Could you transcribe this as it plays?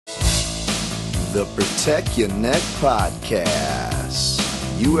The Protect Your Neck Podcast.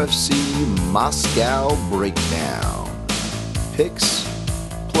 UFC Moscow Breakdown. Picks,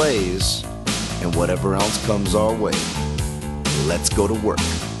 plays, and whatever else comes our way. Let's go to work.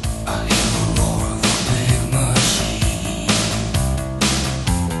 I hear the roar of a big machine.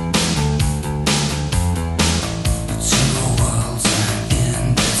 The two worlds and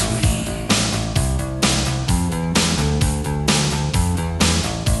in between.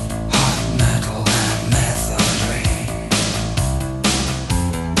 Hot metal and methodry.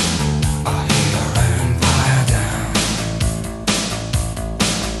 I hear empire down.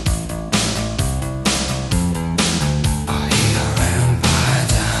 I hear empire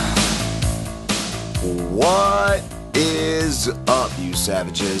down. What is up, you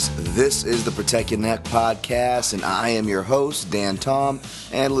savages? This is the Protect Your Neck Podcast, and I am your host, Dan Tom,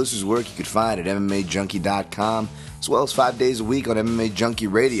 and Lucy's work you could find at MMAJunkie.com, as well as 5 days a week on MMA Junkie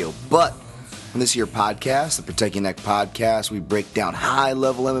Radio. But on this here podcast, the Protect Your Neck Podcast, we break down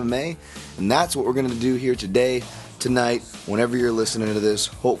high-level MMA, and that's what we're going to do here today, tonight, whenever you're listening to this.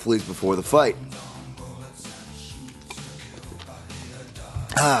 Hopefully it's before the fight.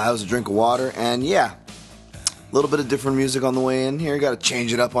 That was a drink of water, and yeah, a little bit of different music on the way in here. Got to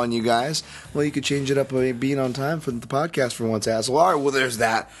change it up on you guys. Well, you could change it up by being on time for the podcast for once, asshole. All right, well, there's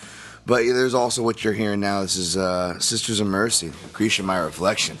that. But there's also what you're hearing now. This is Sisters of Mercy, Lucretia, My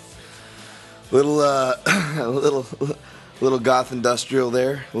Reflection. Little goth industrial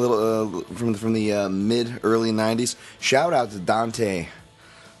there. Little from the mid-early 90s. Shout out to Dante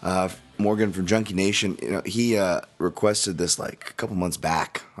Morgan from Junkie Nation. He requested this like a couple months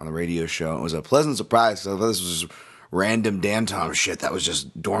back on the radio show. It was a pleasant surprise. I thought this was just random Dan Tom shit that was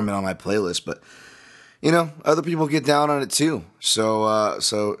just dormant on my playlist. But other people get down on it too.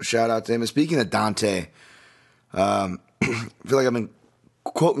 So shout out to him. And speaking of Dante, I feel like I've been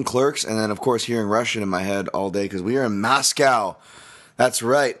quoting Clerks and then of course hearing Russian in my head all day because we are in Moscow. That's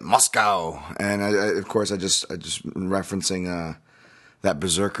right, Moscow. And I just referencing that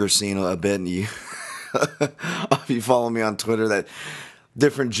berserker scene a bit, and you if you follow me on Twitter, that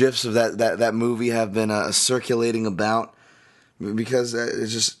different gifs of that movie have been circulating about because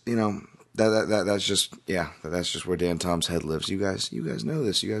it's just that's just where Dan Tom's head lives. You guys know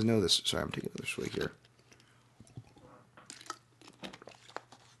this. You guys know this. Sorry, I'm taking another swig here.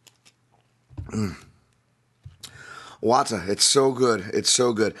 Wata, it's so good. It's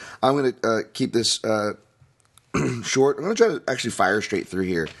so good. I'm gonna keep this short. I'm gonna try to actually fire straight through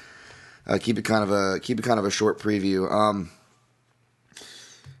here. Keep it kind of a short preview.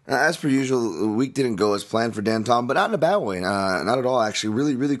 As per usual, the week didn't go as planned for Dan Tom, but not in a bad way. Not at all, actually.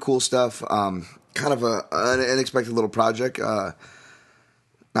 Really, really cool stuff. Kind of an unexpected little project.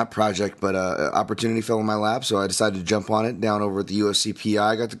 Opportunity fell in my lap, so I decided to jump on it down over at the UFC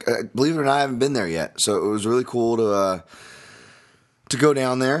PI. Believe it or not, I haven't been there yet, so it was really cool to go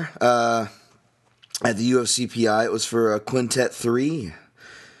down there. At the UFC PI, it was for Quintet 3.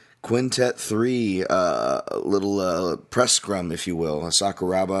 Quintet 3, little press scrum, if you will.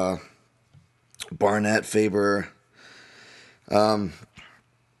 Sakuraba, Barnett, Faber, and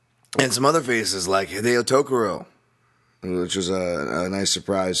some other faces like Hideo Tokoro, which was a nice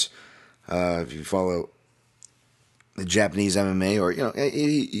surprise. If you follow the Japanese MMA, or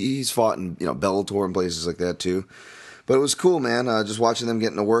he's fought in Bellator and places like that too. But it was cool, man. Just watching them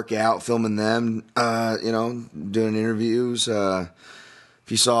getting a workout, filming them, doing interviews. If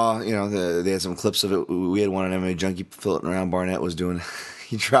you saw, they had some clips of it. We had one on MMA Junkie floating around. Barnett was doing.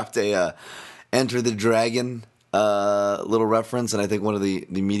 He dropped a Enter the Dragon little reference, and I think one of the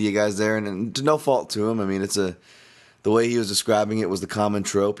media guys there, and to no fault to him. I mean, the way he was describing it was the common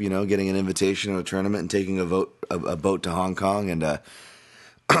trope, getting an invitation to a tournament and taking a boat to Hong Kong, and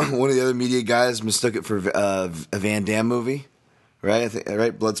one of the other media guys mistook it for a Van Damme movie, right?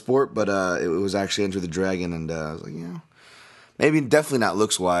 Right, Bloodsport, but it was actually Enter the Dragon, and I was like, maybe definitely not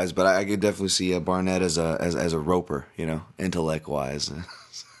looks wise, but I could definitely see Barnett as a roper, intellect wise.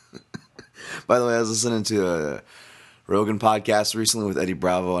 By the way, I was listening to a Rogan podcast recently with Eddie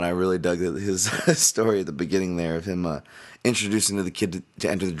Bravo, and I really dug his story at the beginning there of him introducing the kid to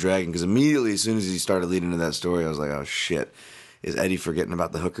Enter the Dragon, because immediately as soon as he started leading into that story, I was like, oh shit. Is Eddie forgetting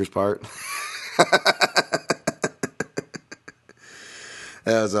about the hookers part?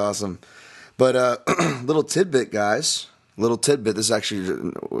 That was awesome. But little tidbit, guys. Little tidbit. This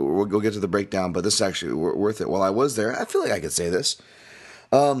actually, we'll get to the breakdown, but this is actually worth it. While I was there, I feel like I could say this.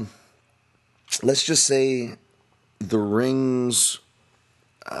 Let's just say the rings,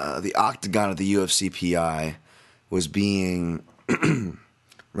 the octagon of the UFC PI was being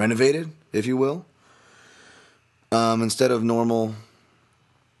renovated, if you will. Instead of normal,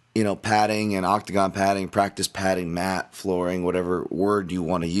 padding and octagon padding, practice padding, mat, flooring, whatever word you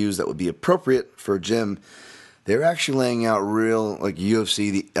want to use that would be appropriate for a gym. They were actually laying out real, like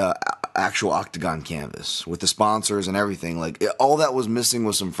UFC, the actual octagon canvas with the sponsors and everything. Like, all that was missing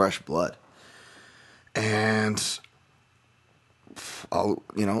was some fresh blood. And,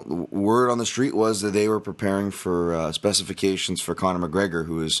 the word on the street was that they were preparing for specifications for Conor McGregor,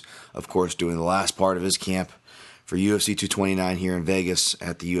 who is, of course, doing the last part of his camp for UFC 229 here in Vegas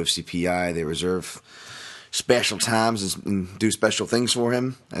at the UFC PI. They reserve special times and do special things for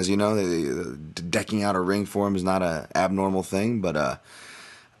him. As you know, decking out a ring for him is not an abnormal thing, but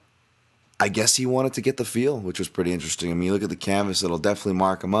I guess he wanted to get the feel, which was pretty interesting. I mean, you look at the canvas, it'll definitely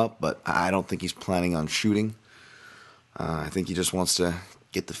mark him up, but I don't think he's planning on shooting. I think he just wants to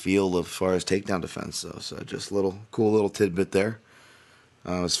get the feel as far as takedown defense, though. So just a cool little tidbit there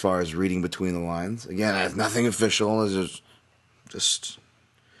as far as reading between the lines. Again, it's nothing official. It's just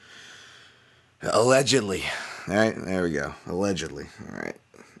allegedly. All right, there we go. Allegedly. All right.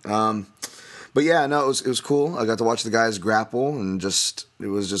 But yeah, no, it was cool. I got to watch the guys grapple, and it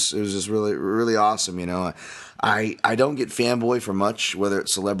was just really, really awesome. I don't get fanboy for much, whether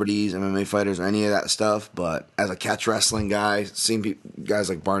it's celebrities, MMA fighters, or any of that stuff. But as a catch wrestling guy, seeing guys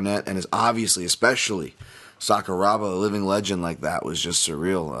like Barnett and especially Sakuraba, a living legend like that, was just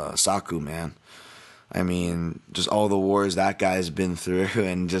surreal. Saku, man. I mean, just all the wars that guy's been through,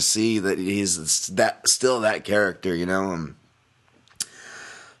 and just see that he's still that character,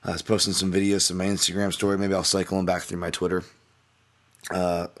 I was posting some videos on my Instagram story. Maybe I'll cycle them back through my Twitter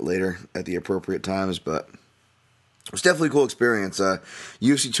later at the appropriate times. But it was definitely a cool experience. UFC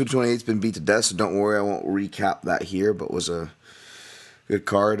 228's been beat to death, so don't worry. I won't recap that here, but it was a good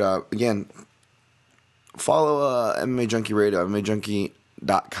card. Again, follow MMA Junkie Radio,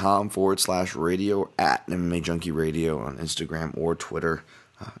 MMAJunkie.com/radio, or at MMA Junkie Radio on Instagram or Twitter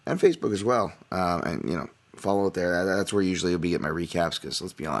and Facebook as well. And, follow it there. That's where usually you'll be getting my recaps, because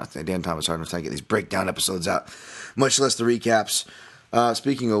let's be honest, Dan Thomas hard enough to get these breakdown episodes out, much less the recaps.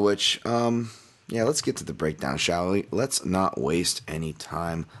 Speaking of which, let's get to the breakdown, shall we? Let's not waste any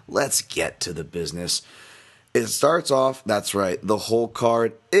time. Let's get to the business. It starts off, that's right, the whole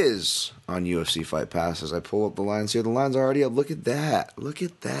card is on UFC Fight Pass. As I pull up the lines here, the lines are already up. Look at that. Look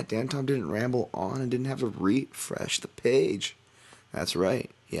at that. Dan Tom didn't ramble on and didn't have to refresh the page. That's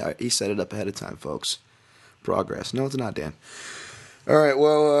right. Yeah, he set it up ahead of time, folks. Progress. No, it's not, Dan. All right,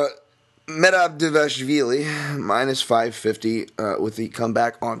 well, Medab Divashvili, minus 550 with the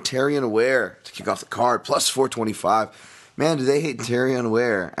comeback on Tyrion Ware to kick off the card, plus 425. Man, do they hate Tyrion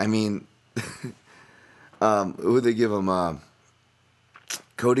Ware? I mean, who would they give him?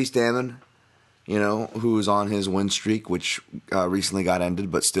 Cody Stamann, who was on his win streak, which recently got ended,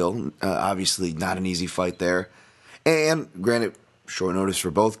 but still, obviously not an easy fight there. And granted, short notice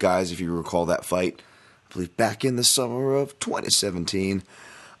for both guys, if you recall that fight, I believe back in the summer of 2017.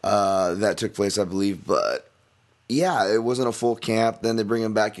 That took place, I believe. But, yeah, it wasn't a full camp. Then they bring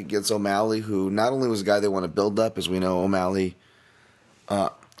him back against O'Malley, who not only was a guy they want to build up, as we know, O'Malley, I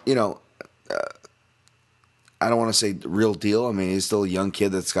don't want to say real deal. I mean, he's still a young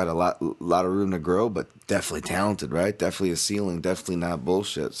kid that's got a lot of room to grow, but definitely talented, right? Definitely a ceiling, definitely not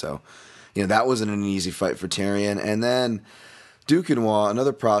bullshit. So, that wasn't an easy fight for Tyrion. And then Duquesnoy,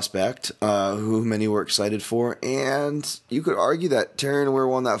 another prospect who many were excited for, and you could argue that Tyrion Ware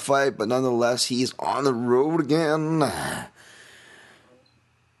won that fight, but nonetheless, he's on the road again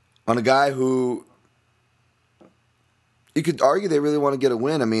on a guy who you could argue they really want to get a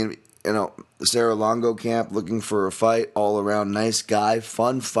win. I mean, the Sarah Longo camp looking for a fight, all around nice guy,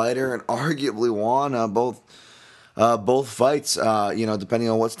 fun fighter, and arguably won both fights, depending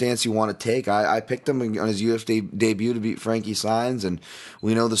on what stance you want to take. I picked him on his UFC debut to beat Frankie Saenz, and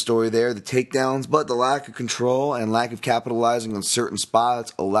we know the story there. The takedowns, but the lack of control and lack of capitalizing on certain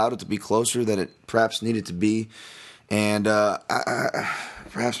spots allowed it to be closer than it perhaps needed to be. And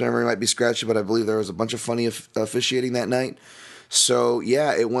perhaps memory might be scratchy, but I believe there was a bunch of funny officiating that night. So,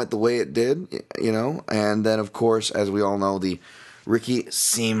 yeah, it went the way it did, And then, of course, as we all know, the Ricky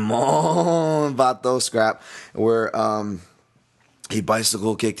Simon Vato scrap, where he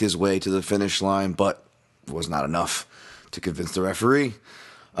bicycle kicked his way to the finish line, but was not enough to convince the referee.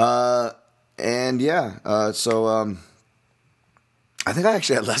 So I think I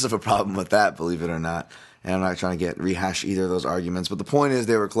actually had less of a problem with that, believe it or not. And I'm not trying to rehash either of those arguments, but the point is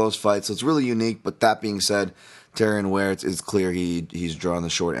they were close fights, so it's really unique. But that being said, Tyrion Ware, it's clear he's drawn the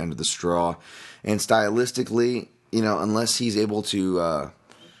short end of the straw, and stylistically, unless he's able to, I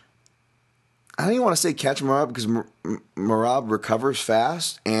don't even want to say catch Marab, because Marab recovers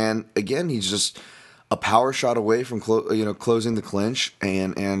fast, and again, he's just a power shot away from closing the clinch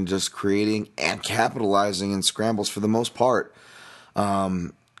and just creating and capitalizing in scrambles for the most part.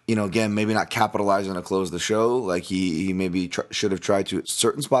 Again, maybe not capitalizing to close the show. Like he maybe should have tried to at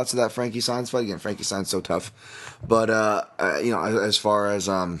certain spots of that Frankie Saenz fight. Again, Frankie Saenz so tough, but as far as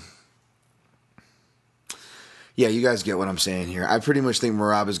yeah, you guys get what I'm saying here. I pretty much think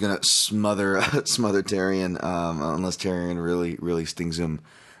Merab is gonna smother Tyrion, unless Tyrion really stings him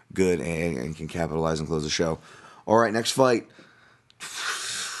good and can capitalize and close the show. All right, next fight.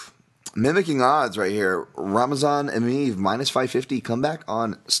 Mimicking odds right here. Ramazan Emeev minus 550 comeback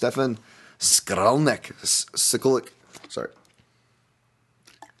on Stefan Skralnik. Sorry.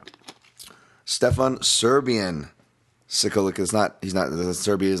 Stefan Serbian Sikulic is not. He's not.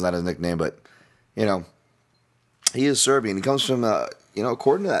 Serbia is not his nickname, but he is Serbian. He comes from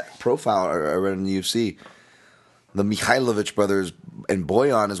according to that profile I read in the UFC, the Mihailovic brothers, and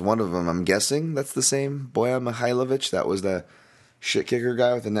Boyan is one of them. I'm guessing that's the same Boyan Mihailovic. That was the shit kicker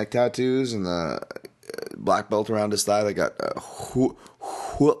guy with the neck tattoos and the black belt around his thigh that got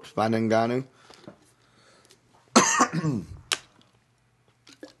whooped by Ngannou.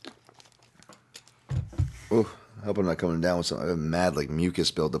 Oh, I hope I'm not coming down with some mad mucus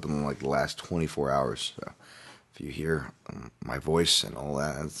buildup in the last 24 hours. So if you hear my voice and all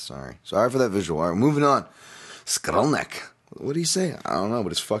that, sorry for that visual. All right, moving on. Skralnik. What do you say? I don't know,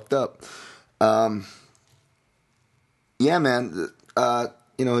 but it's fucked up. Yeah, man.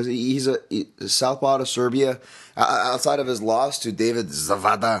 He's a southpaw to Serbia. Outside of his loss to David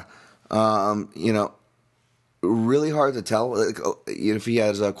Zavada, really hard to tell if he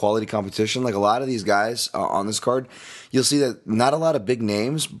has a quality competition. Like a lot of these guys on this card, you'll see that not a lot of big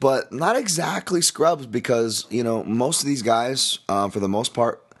names, but not exactly scrubs because most of these guys, for the most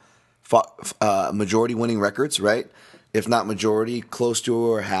part, fought majority winning records, right? If not majority, close to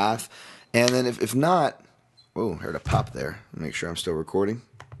or half. And then if not. Oh, heard a pop there. Make sure I'm still recording.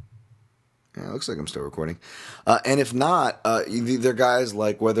 Yeah, it looks like I'm still recording. And if not, they're guys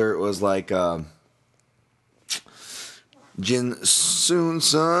like whether it was Jin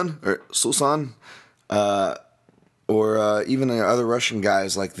Sun or Susan, or even the other Russian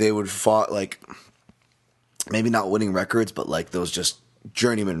guys, like they would fought maybe not winning records, but those just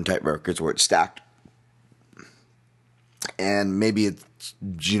journeyman type records where it's stacked, and maybe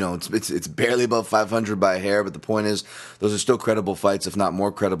it's barely above 500 by a hair, but the point is those are still credible fights, if not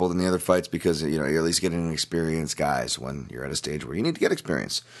more credible than the other fights, because you're at least getting experienced guys when you're at a stage where you need to get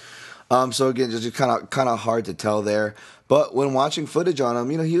experience. So again, just kind of hard to tell there. But when watching footage on him,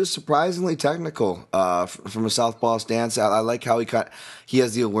 he was surprisingly technical from a southpaw stance. I like how he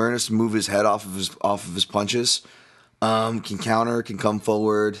has the awareness to move his head off of his punches. Can counter, can come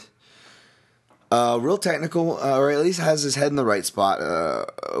forward. Real technical, or at least has his head in the right spot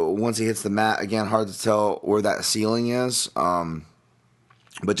once he hits the mat. Again, hard to tell where that ceiling is,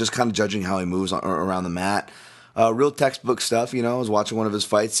 but just kind of judging how he moves around the mat. Real textbook stuff, I was watching one of his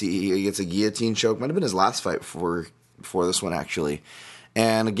fights. He gets a guillotine choke. Might have been his last fight before this one, actually.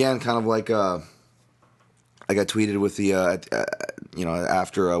 And again, kind of like I got tweeted with the,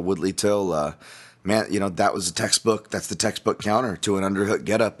 after Woodley Till, man, that was a textbook. That's the textbook counter to an underhook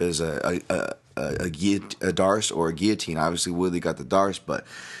getup is a darce or a guillotine. Obviously, Woodley got the darce, but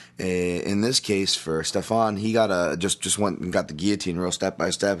in this case for Stefan, he got just went and got the guillotine real step by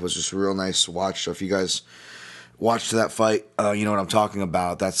step. It was just a real nice watch. So if you guys watched that fight, you know what I'm talking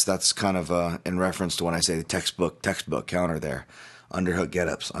about. That's kind of in reference to when I say the textbook counter there. Underhook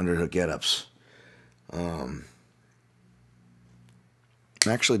get-ups.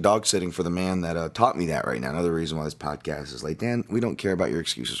 I'm actually dog sitting for the man that taught me that right now. Another reason why this podcast is Dan, we don't care about your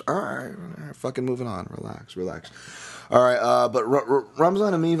excuses. All right, fucking moving on. Relax. All right, but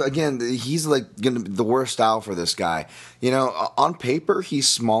Ramzan Emeev, again, he's gonna be the worst style for this guy. On paper he's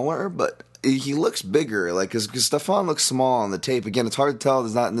smaller, but he looks bigger. Because Stefan looks small on the tape. Again, it's hard to tell.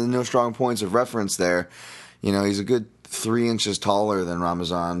 There's no strong points of reference there. He's a good 3 inches taller than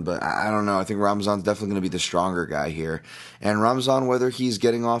Ramazan, but I don't know. I think Ramazan's definitely going to be the stronger guy here. And Ramazan, whether he's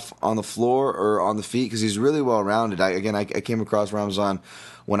getting off on the floor or on the feet, because he's really well rounded. I came across Ramazan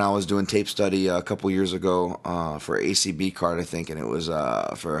when I was doing tape study a couple years ago for ACB card, I think, and it was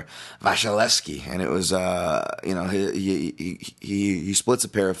for Vasilevsky, and it was he splits a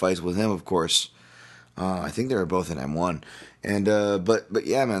pair of fights with him, of course. I think they were both in M1, and but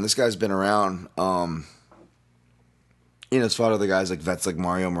yeah, man, this guy's been around. It's fought other guys like vets like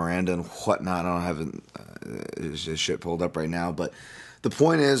Mario Miranda and whatnot. I don't have his shit pulled up right now, but the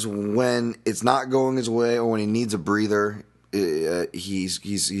point is, when it's not going his way or when he needs a breather,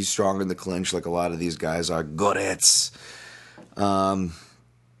 he's strong in the clinch, like a lot of these guys are. Goretz. And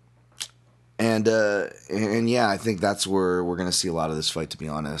And yeah, I think that's where we're gonna see a lot of this fight. To be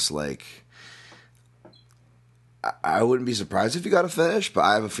honest, like I wouldn't be surprised if he got a finish, but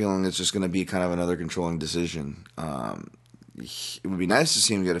I have a feeling it's just gonna be kind of another controlling decision. It would be nice to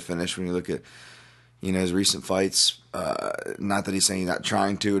see him get a finish when you look at his recent fights. Not that he's saying he's not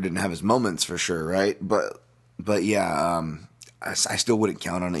trying to, didn't have his moments for sure, right? But yeah, I still wouldn't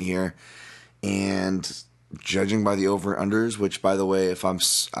count on it here. And judging by the over unders, which by the way, if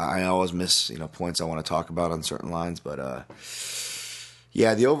I always miss points I want to talk about on certain lines, but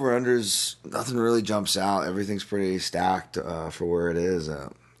yeah, the over unders, nothing really jumps out. Everything's pretty stacked for where it is.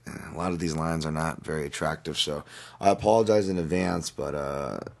 A lot of these lines are not very attractive, so I apologize in advance. But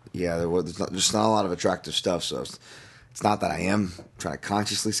yeah, there's just not a lot of attractive stuff. So it's not that I am trying to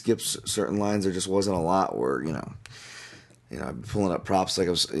consciously skip certain lines. There just wasn't a lot where I'm pulling up props like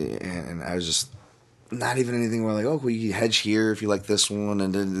and I was just not even anything where like, oh, well, you hedge here if you like this one,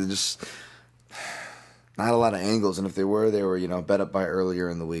 and then just not a lot of angles. And if they were bet up by earlier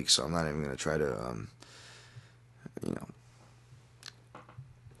in the week. So I'm not even going to try to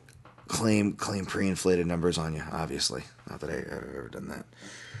claim pre-inflated numbers on you. Obviously, not that I've ever done that.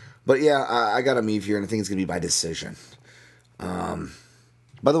 But yeah, I got a move here, and I think it's going to be by decision.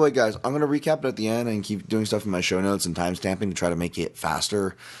 By the way, guys, I'm going to recap it at the end and keep doing stuff in my show notes and timestamping to try to make it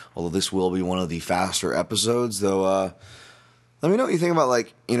faster. Although this will be one of the faster episodes, though. Let me know what you think about,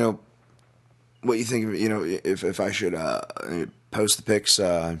 like, what you think, if I should post the picks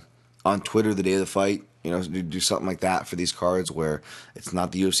on Twitter the day of the fight. Do something like that for these cards where it's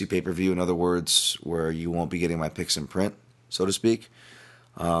not the UFC pay-per-view. In other words, where you won't be getting my picks in print, so to speak,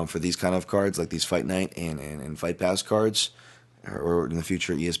 for these kind of cards, like these Fight Night and Fight Pass cards. Or in the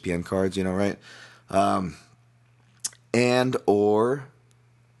future ESPN cards, right? And or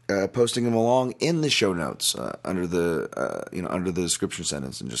posting them along in the show notes under the description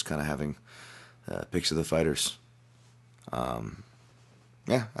sentence, and just kind of having pics of the fighters.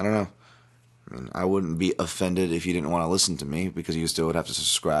 Yeah, I don't know. I mean, I wouldn't be offended if you didn't want to listen to me, because you still would have to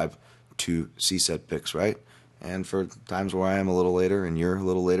subscribe to see said picks, right? And for times where I am a little later and you're a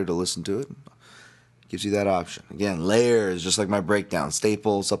little later to listen to it, gives you that option. Again, layers, just like my breakdown.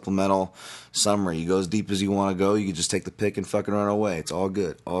 Staple, supplemental, summary. You go as deep as you want to go. You can just take the pick and fucking run away. It's all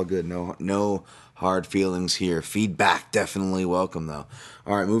good. All good. No hard feelings here. Feedback definitely welcome, though.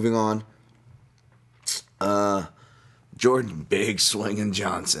 All right, moving on. Jordan Big Swinging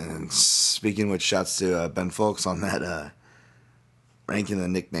Johnson. Speaking of which, shouts to Ben Folks on that ranking the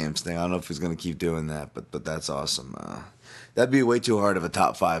nicknames thing. I don't know if he's going to keep doing that, but that's awesome. That'd be way too hard of a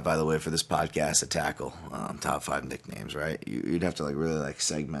top 5, by the way, for this podcast to tackle. Top 5 nicknames, right? You'd have to really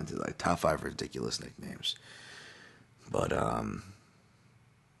segment it, like top 5 ridiculous nicknames. But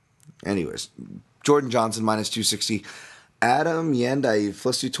anyways, Jordan Johnson minus 260, Adam Yandaev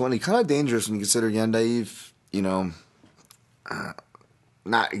plus 220. Kind of dangerous when you consider Yandaev.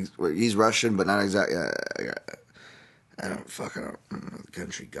 Not he's Russian, but not exactly. I don't know the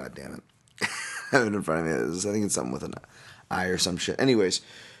country. God damn it. I have it in front of me. I think it's something with an I or some shit. Anyways,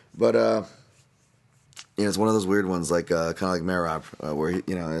 but it's one of those weird ones, like kind of like Merab, where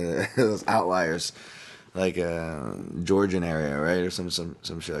those outliers, like Georgian area, right, or some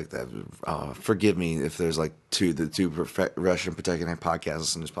shit like that. Forgive me if there's like the two Russian protecting podcast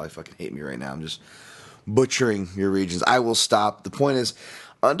listeners probably fucking hate me right now. I'm just butchering your regions. I will stop. The point is,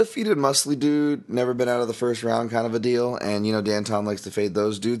 undefeated muscly dude, never been out of the first round kind of a deal, and Dan Tom likes to fade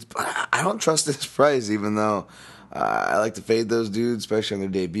those dudes, but I don't trust this price, even though I like to fade those dudes, especially on their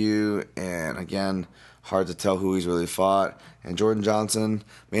debut. And again, hard to tell who he's really fought. And Jordan Johnson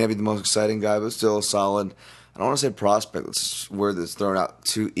may not be the most exciting guy, but still solid. I don't want to say prospect. That's a word that's thrown out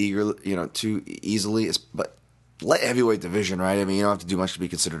too easily. But light heavyweight division, right? I mean, you don't have to do much to be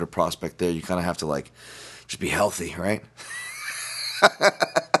considered a prospect there. You kind of have to just be healthy, right?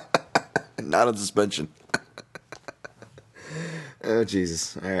 Not on suspension. Oh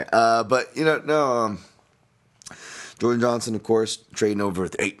Jesus! All right, but no. Jordan Johnson, of course, trading over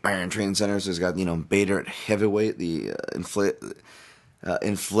at the 8-man training center. So he's got, Bader at heavyweight, the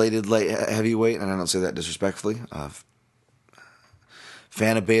inflated light heavyweight, and I don't say that disrespectfully.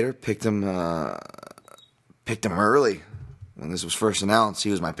 Fan of Bader, picked him early when this was first announced.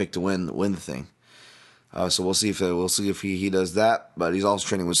 He was my pick to win the thing. So we'll see if he does that. But he's also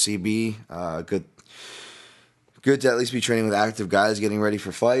training with CB. Good to at least be training with active guys, getting ready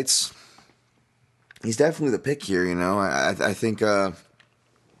for fights. He's definitely the pick here, I think it's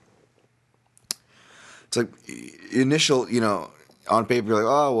like initial, on paper, you're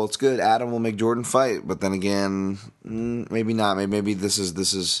like, oh, well, it's good. Adam will make Jordan fight. But then again, maybe not. Maybe this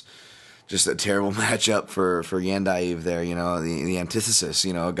is just a terrible matchup for Yandaev there. The antithesis.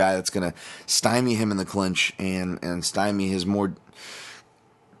 A guy that's gonna stymie him in the clinch and stymie his more.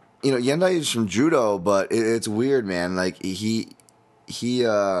 Yandaev's from judo, but it's weird, man. Like he's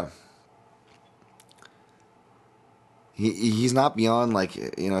not beyond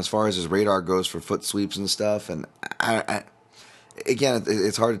as far as his radar goes for foot sweeps and stuff. And again,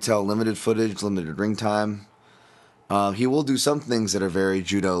 it's hard to tell. Limited footage, limited ring time. He will do some things that are very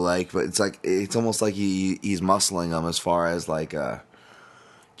judo-like, but it's almost like he's muscling them as far as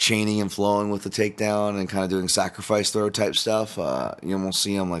chaining and flowing with the takedown and kind of doing sacrifice throw type stuff. You almost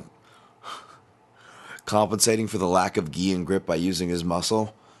see him compensating for the lack of gi and grip by using his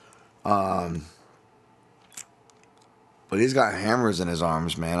muscle. But he's got hammers in his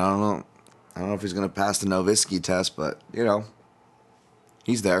arms, man. I don't know if he's gonna pass the Nowitzki test, but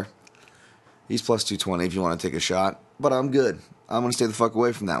he's there. He's plus 220 if you want to take a shot. But I'm good. I'm going to stay the fuck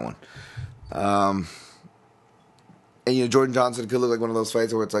away from that one. And, Jordan Johnson could look like one of those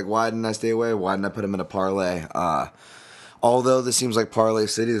fights where it's like, why didn't I stay away? Why didn't I put him in a parlay? Although this seems like parlay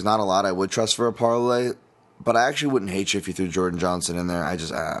city, there's not a lot I would trust for a parlay. But I actually wouldn't hate you if you threw Jordan Johnson in there.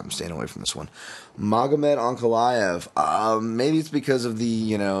 I'm staying away from this one. Magomed Ankalaev. Maybe it's because of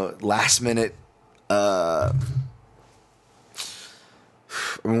the, last minute...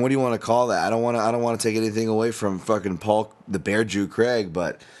 what do you want to call that? I don't want to take anything away from fucking Paul the Bear Jew Craig,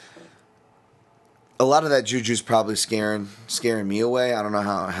 but a lot of that juju's probably scaring me away. I don't know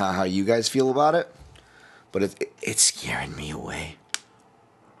how you guys feel about it, but it's scaring me away.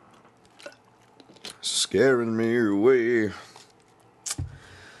 Scaring me away.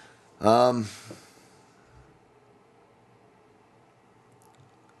 But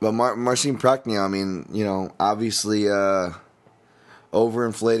Marcin Prachnio, obviously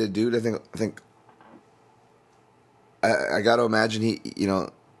overinflated dude. I think I got to imagine he,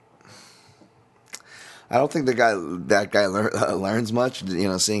 I don't think that guy learns much,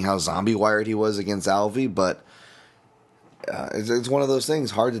 seeing how zombie wired he was against Alvey, but it's one of those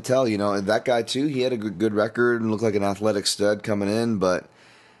things, hard to tell, that guy too, he had a good record and looked like an athletic stud coming in, but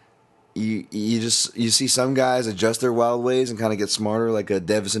you see some guys adjust their wild ways and kind of get smarter, like a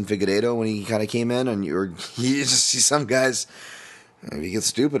Davison Figueiredo when he kind of came in, and you just see some guys maybe he gets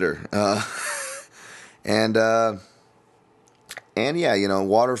stupider. And yeah,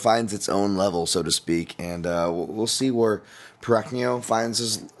 water finds its own level, so to speak. And we'll see where Prachnio finds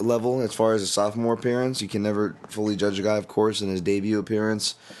his level as far as his sophomore appearance. You can never fully judge a guy, of course, in his debut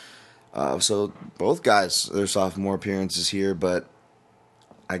appearance. So both guys, their sophomore appearances here. But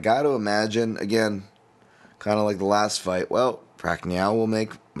I got to imagine, again, kind of like the last fight, well, Prachnio will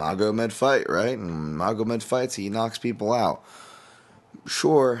make Magomed fight, right? And Magomed fights, he knocks people out.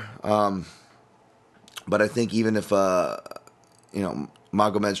 Sure, but I think even if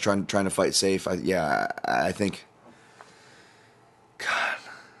Magomed's trying to fight safe, I think. God,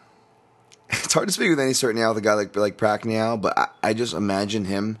 it's hard to speak with any certainty out with a guy like Prachnio, but I just imagine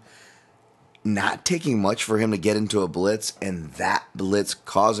him not taking much for him to get into a blitz, and that blitz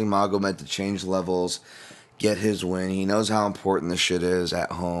causing Magomed to change levels, get his win. He knows how important this shit is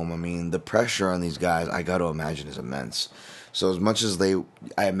at home. The pressure on these guys, I got to imagine, is immense. So as much as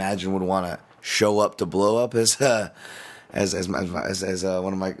I imagine, would want to show up to blow up, as one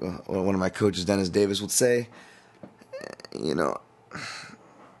of my coaches, Dennis Davis, would say,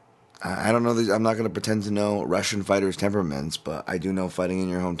 I don't know. I'm not going to pretend to know Russian fighters' temperaments, but I do know fighting in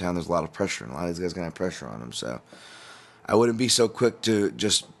your hometown, there's a lot of pressure, and a lot of these guys going to have pressure on them. So I wouldn't be so quick to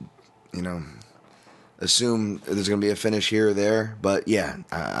just, assume there's going to be a finish here or there. But yeah,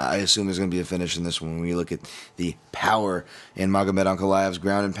 I assume there's going to be a finish in this one when we look at the power in Magomed Ankalaev's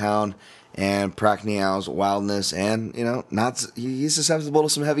ground and pound and Prachnio's wildness, and he's susceptible to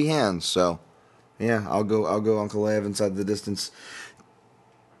some heavy hands. So yeah, I'll go Ankalaev inside the distance.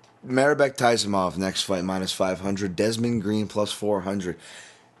 Maribek Taisimov next fight minus 500. Desmond Green plus 400.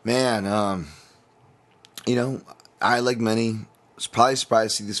 Man, I, like many, was probably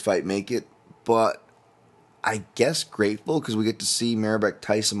surprised to see this fight make it, but I guess grateful because we get to see Maribek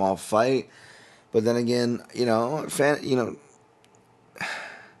Taisimov fight. But then again, I don't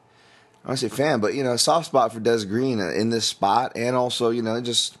say fan, but a soft spot for Des Green in this spot, and also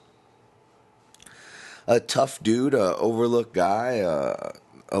just a tough dude, a overlooked guy,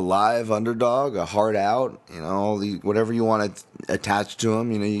 a live underdog, a hard out, whatever you want to attach to him,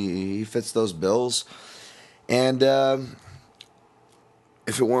 he fits those bills. And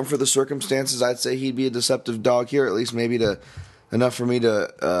if it weren't for the circumstances, I'd say he'd be a deceptive dog here, at least maybe enough for me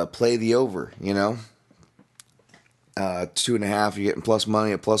to play the over, 2.5, you're getting plus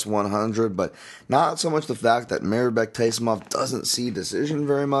money at plus 100, but not so much the fact that Maribek Taisimov doesn't see decision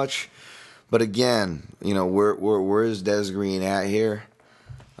very much. But again, where is Des Green at here?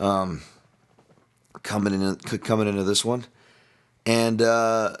 Coming into this one, and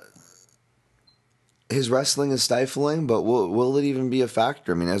his wrestling is stifling. But will it even be a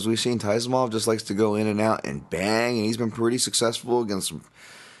factor? I mean, as we've seen, Taisimov just likes to go in and out and bang, and he's been pretty successful against some,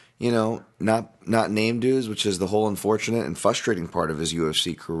 not named dudes, which is the whole unfortunate and frustrating part of his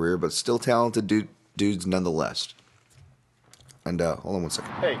UFC career, but still talented dudes nonetheless. And hold on one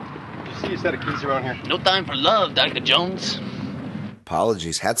second. Hey, did you see a set of keys around here? No time for love, Dr. Jones.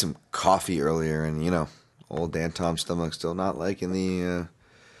 Apologies. Had some coffee earlier, and old Dan Tom's stomach still not liking the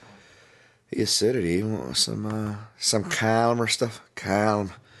acidity. Some calmer stuff.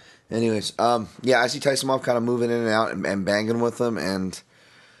 Calm. Anyways, I see Taisimov kind of moving in and out and banging with him, and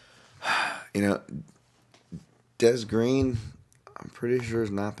Des Green, I'm pretty sure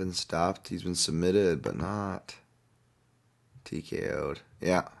has not been stopped. He's been submitted, but not TKO'd.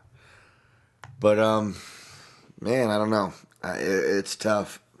 Yeah. But, man, I don't know. It's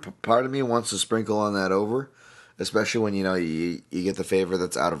tough. Part of me wants to sprinkle on that over, especially when, you get the favor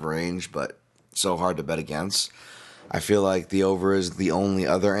that's out of range, but so hard to bet against. I feel like the over is the only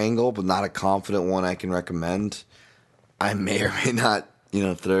other angle, but not a confident one I can recommend. I may or may not,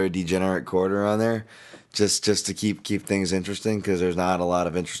 throw a degenerate quarter on there just to keep things interesting, because there's not a lot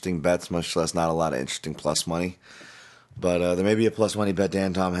of interesting bets, much less not a lot of interesting plus money. But there may be a plus money bet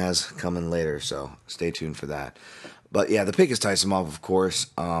Dan Tom has coming later, so stay tuned for that. But yeah, the pick is Taisimov, of course.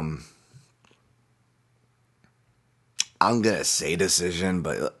 I'm going to say decision,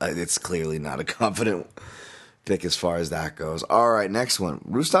 but it's clearly not a confident pick as far as that goes. All right, next one.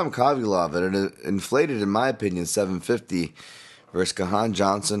 Rustam Kavylov at an inflated, in my opinion, 750 versus Kahan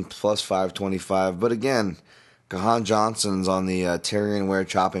Johnson plus 525. But again, Kahan Johnson's on the Tyrion Ware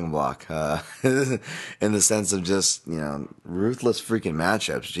chopping block in the sense of just, ruthless freaking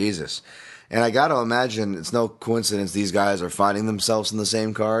matchups. Jesus. And I got to imagine it's no coincidence these guys are finding themselves in the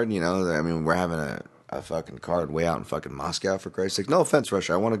same card. We're having a fucking card way out in fucking Moscow, for Christ's sake. No offense,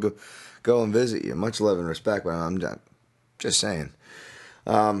 Russia. I want to go and visit you. Much love and respect, but I'm just saying.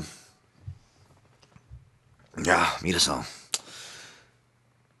 Yeah, meet us all.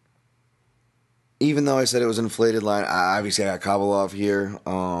 Even though I said it was an inflated line, obviously I got Kabilov here.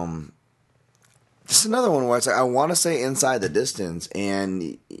 This is another one where it's like, I want to say inside the distance,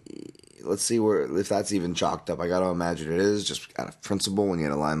 and let's see if that's even chalked up. I got to imagine it is, just out of principle. When you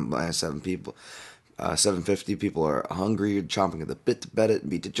had a line by 750, people are hungry, chomping at the bit to bet it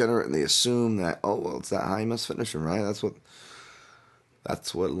and be degenerate, and they assume that, it's that high, you must finish him, right? That's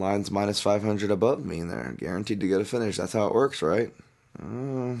what lines minus 500 above mean. They're guaranteed to get a finish. That's how it works, right? I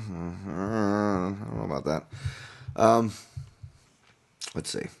don't know about that. Let's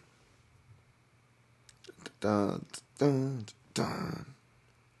see.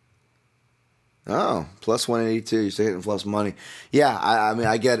 Oh, plus 182. You're still getting plus money. Yeah,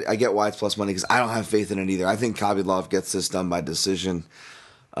 I get why it's plus money, because I don't have faith in it either. I think Kavylov gets this done by decision.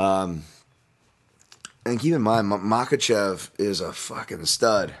 And keep in mind, Makhachev is a fucking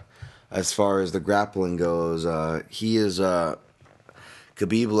stud as far as the grappling goes. He is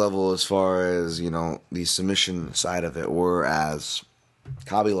Khabib level as far as, the submission side of it, whereas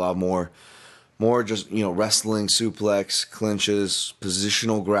Khabib more just, wrestling, suplex, clinches,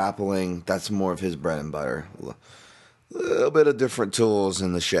 positional grappling. That's more of his bread and butter. A little bit of different tools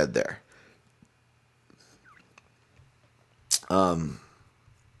in the shed there. So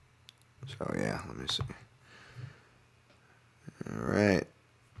yeah, let me see. All right.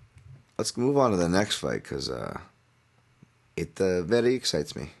 Let's move on to the next fight, because it very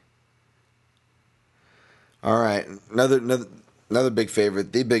excites me. All right, another big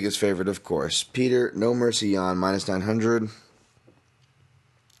favorite, the biggest favorite, of course. Peter No Mercy on minus 900.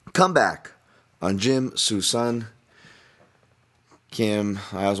 Comeback on Jim Susan. Kim,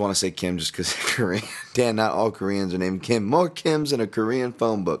 I always want to say Kim just because Korean. Dan, not all Koreans are named Kim. More Kims in a Korean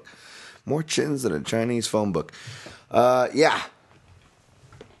phone book. More Chins than a Chinese phone book. Yeah.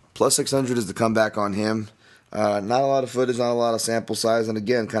 Plus 600 is the comeback on him. Not a lot of footage, not a lot of sample size, and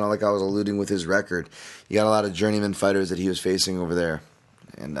again, kind of like I was alluding with his record, you got a lot of journeyman fighters that he was facing over there,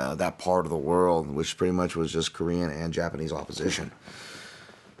 and that part of the world, which pretty much was just Korean and Japanese opposition.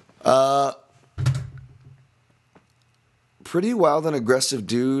 Pretty wild and aggressive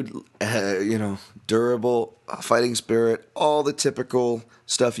dude, durable, fighting spirit, all the typical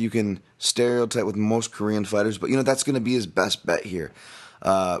stuff you can stereotype with most Korean fighters, but that's going to be his best bet here.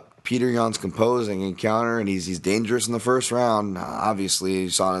 Peter Yan's composing and counter, and he's dangerous in the first round. Obviously, you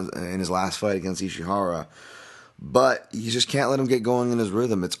saw in his last fight against Ishihara. But you just can't let him get going in his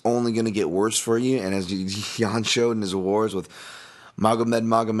rhythm. It's only going to get worse for you. And as Yan showed in his awards with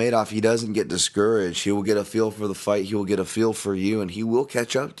Magomedov, he doesn't get discouraged. He will get a feel for the fight. He will get a feel for you, and he will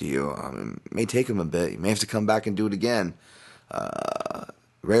catch up to you. It may take him a bit. He may have to come back and do it again.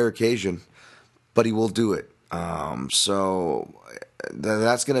 Rare occasion, but he will do it. So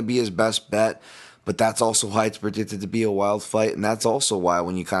that's going to be his best bet. But that's also why it's predicted to be a wild fight, and that's also why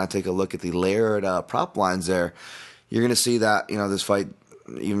when you kind of take a look at the layered prop lines there, you're going to see that this fight,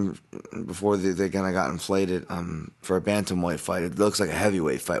 even before they kind of got inflated for a bantamweight fight, it looks like a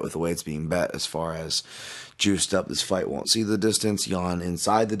heavyweight fight with the way it's being bet as far as juiced up. This fight won't see the distance, Jan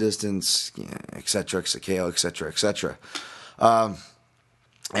inside the distance, etc., KO, etc., etc. And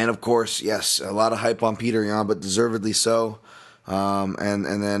of course, yes, a lot of hype on Peter Yan, but deservedly so. And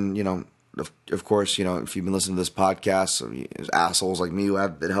then of course, if you've been listening to this podcast, there's assholes like me who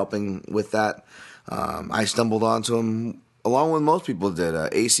have been helping with that. I stumbled onto him along with most people did.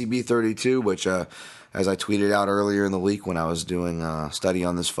 ACB 32, which, as I tweeted out earlier in the week when I was doing a study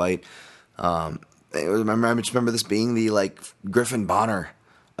on this fight, I just remember this being the Griffin Bonner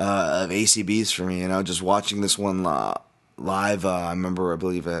of ACBs for me. Just watching this one live. I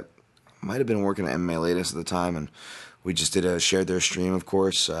believe it might have been working at MMA Latest at the time, and we just shared their stream, of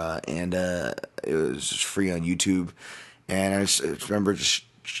course, and it was just free on YouTube. And I just remember just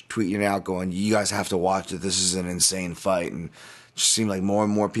tweeting out, going, "You guys have to watch it. This is an insane fight." And it just seemed like more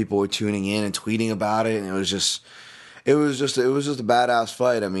and more people were tuning in and tweeting about it. And it was just a badass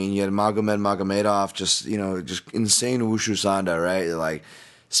fight. I mean, you had Magomedov, just insane wushu sanda, right? Like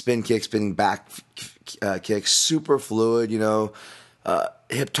spin kick, spinning back kicks, super fluid.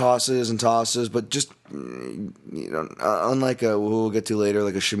 Hip tosses and tosses, but just unlike we'll get to later,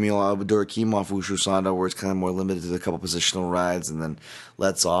 like a Shamil Abdurakhimov wushu sanda, where it's kind of more limited to a couple positional rides and then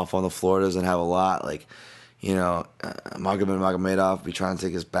lets off on the floor. Doesn't have a lot. Magomedov would be trying to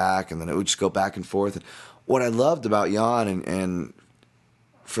take his back, and then it would just go back and forth. And what I loved about Yan, and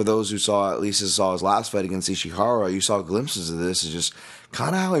for those who saw his last fight against Ishihara, you saw glimpses of this, is just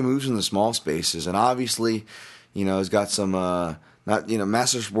kind of how he moves in the small spaces, and obviously, he's got some.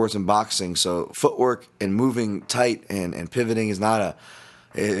 Master sports and boxing, so footwork and moving tight and pivoting is not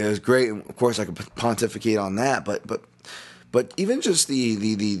it was great. Of course, I could pontificate on that, but even just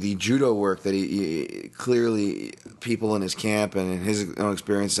the judo work that he clearly people in his camp and in his own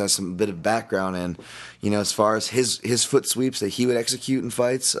experience has some bit of background in, as far as his foot sweeps that he would execute in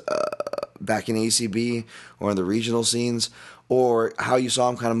fights back in ACB or in the regional scenes, or how you saw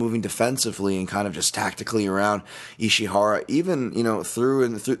him kind of moving defensively and kind of just tactically around Ishihara, even through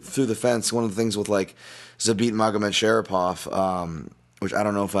the fence. One of the things with Zabit Magomedsharipov, which I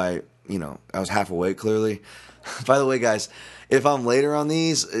don't know if I was half awake clearly. By the way, guys, if I'm later on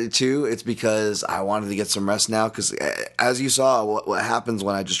these too, it's because I wanted to get some rest now. Because as you saw, what happens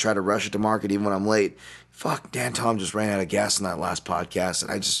when I just try to rush it to market, even when I'm late. Fuck, Dan Tom just ran out of gas in that last podcast,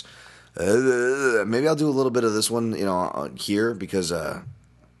 and I just. Maybe I'll do a little bit of this one, here, because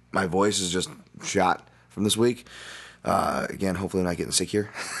my voice is just shot from this week. Again, hopefully I'm not getting sick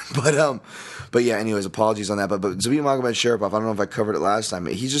here. But yeah, anyways, apologies on that. But Zabit Magomedsharipov, I don't know if I covered it last time.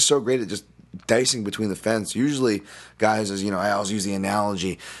 He's just so great at just dicing between the fence. Usually, guys, as I always use the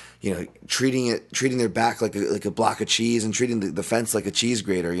analogy, treating their back like a block of cheese and treating the fence like a cheese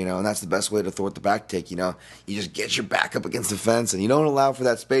grater, and that's the best way to thwart the back take. You just get your back up against the fence and you don't allow for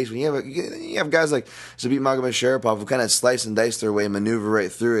that space. When you have guys like Zabit Magomedsharipov who kind of slice and dice their way, maneuver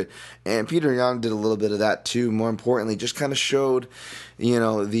right through it, and Peter Yan did a little bit of that too. More importantly, just kind of showed,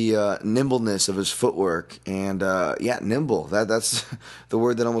 the nimbleness of his footwork, and nimble. That's the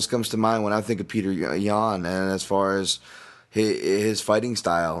word that almost comes to mind when I think of Peter Yan, and as far as his fighting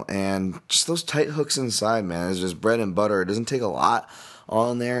style and just those tight hooks inside, man, it's just bread and butter. It doesn't take a lot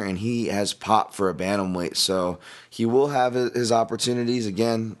on there, and he has pop for a bantamweight, so he will have his opportunities.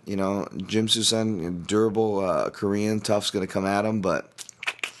 Again, Jim Susen, durable Korean, tough's going to come at him, but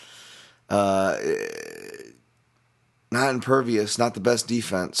not impervious, not the best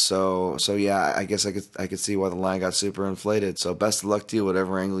defense. So yeah, I guess I could see why the line got super inflated. So best of luck to you,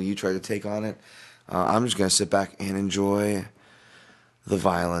 whatever angle you try to take on it. I'm just going to sit back and enjoy the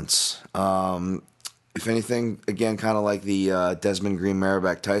violence. If anything, again, kind of like the Desmond Green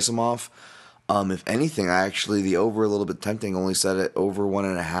Maribek Tysonov. If anything, the over a little bit tempting. Only set it over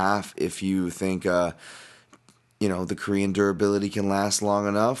 1.5 if you think, the Korean durability can last long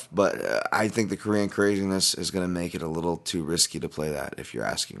enough. But I think the Korean craziness is going to make it a little too risky to play that, if you're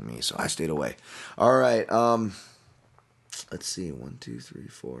asking me. So I stayed away. All right. Let's see. 1, 2, 3,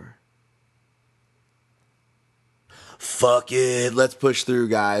 4. Fuck it. Let's push through,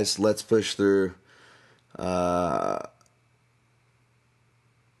 guys. Let's push through.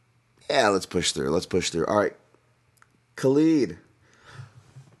 Let's push through. All right. Khalid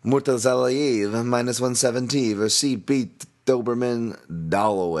Murtazalayev, -170 versus CB Doberman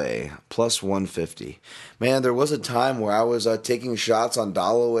Dalloway, +150. Man, there was a time where I was taking shots on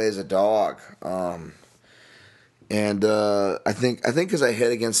Dalloway as a dog. I think because I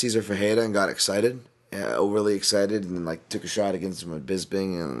hit against Cesar Ferreira and got excited, overly excited, and then like took a shot against him at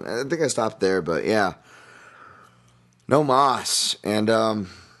Bisping, and I think I stopped there. But yeah, no mas, and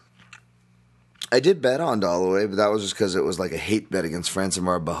I did bet on Dalloway, but that was just because it was like a hate bet against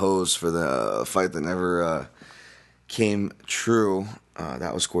Francimar Bajos for the fight that never came true.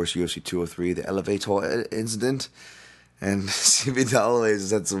 That was, of course, UFC 203, the elevator incident, and CB Dalloway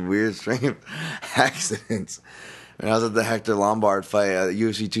has had some weird string of accidents. When I was at the Hector Lombard fight at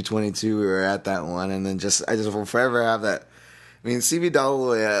UFC 222, we were at that one, and then I just will forever have that. I mean, CB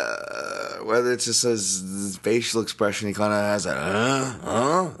Dalloway, whether it's just his facial expression, he kind of has that,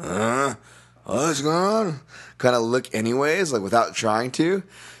 what's going on? Kind of look anyways, like without trying to.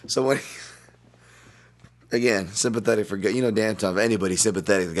 So when again, sympathetic for, Dan Tom, if anybody's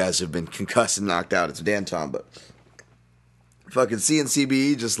sympathetic, the guys who've been concussed and knocked out, it's Dan Tom, but fucking seeing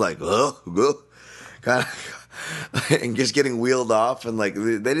CBE just like, kind of, and just getting wheeled off, and like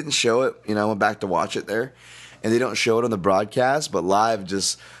they didn't show it. I went back to watch it there, and they don't show it on the broadcast, but live,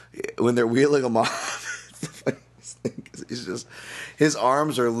 just when they're wheeling him off, it's the funniest thing, 'cause he's just, his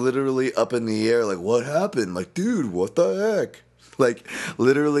arms are literally up in the air, like, what happened? Like, dude, what the heck? Like,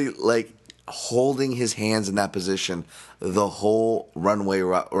 literally, like holding his hands in that position the whole runway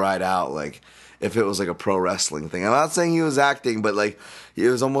ride out, like if it was like a pro wrestling thing. I'm not saying he was acting, but like it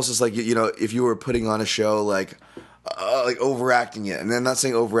was almost just like, if you were putting on a show, like overacting it. And I'm not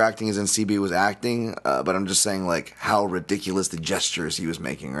saying overacting as in CB was acting, but I'm just saying like how ridiculous the gestures he was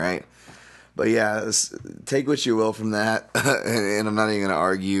making, right? But yeah, take what you will from that, and I'm not even going to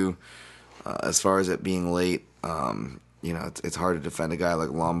argue as far as it being late. It's hard to defend a guy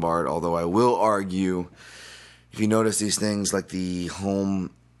like Lombard, although I will argue, if you notice these things like the home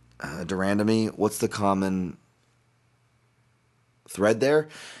Durandomy, what's the common thread there?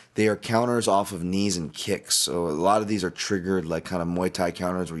 They are counters off of knees and kicks. So a lot of these are triggered like kind of Muay Thai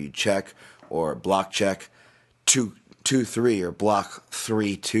counters where you check or block check 2-3 or block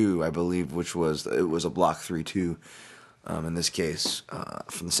 3-2, I believe, it was a block 3-2 in this case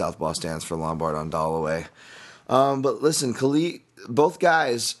from the southpaw stance for Lombard on Dalloway. But listen, Khalid, both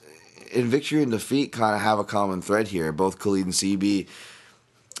guys in victory and defeat kind of have a common thread here. Both Khalid and CB,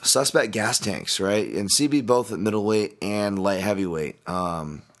 suspect gas tanks, right? And CB both at middleweight and light heavyweight.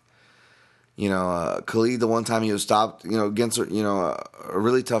 Khalid, the one time he was stopped, against, a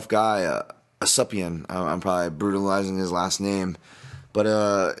really tough guy, Asupian. I'm probably brutalizing his last name. But,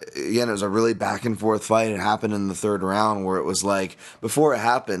 again, it was a really back and forth fight. It happened in the third round where it was like, before it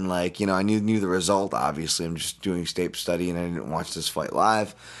happened, like, I knew the result, obviously. I'm just doing tape study and I didn't watch this fight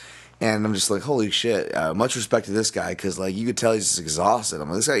live. And I'm just like, holy shit, much respect to this guy, because like you could tell he's just exhausted. I'm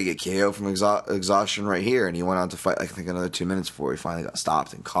like, this guy could get KO from exhaustion right here. And he went on to fight, like, I think another 2 minutes before he finally got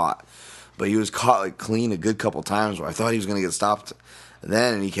stopped and caught. But he was caught like clean a good couple times where I thought he was going to get stopped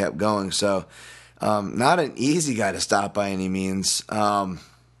then, and he kept going. So not an easy guy to stop by any means. And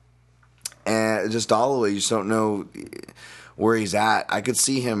just Dalloway, you just don't know where he's at. I could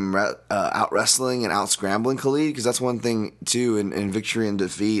see him out wrestling and out scrambling Khalid, because that's one thing too in victory and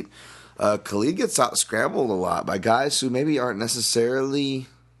defeat. Khalid gets out scrambled a lot by guys who maybe aren't necessarily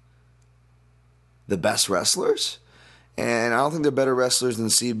the best wrestlers, and I don't think they're better wrestlers than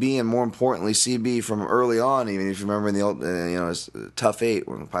CB. And more importantly, CB from early on, even if you remember in the old, his Tough 8,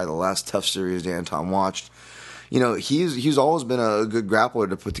 probably the last Tough series Dan Tom watched. He's always been a good grappler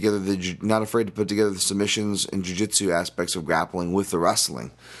to put together not afraid to put together the submissions and jiu-jitsu aspects of grappling with the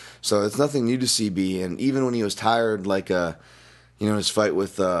wrestling. So it's nothing new to CB. And even when he was tired, like his fight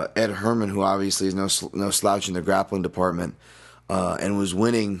with Ed Herman, who obviously is no slouch in the grappling department, and was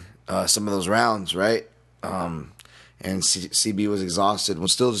winning some of those rounds, right? And CB was exhausted,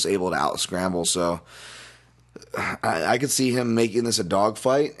 was still just able to out scramble. So I could see him making this a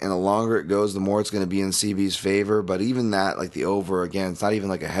dogfight, and the longer it goes, the more it's going to be in CB's favor. But even that, like the over, again, it's not even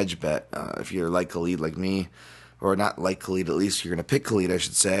like a hedge bet. If you're like Khalid, like me, or not like Khalid, at least you're going to pick Khalid, I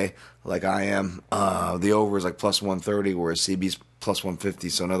should say, like I am. The over is like plus 130, whereas CB's plus 150.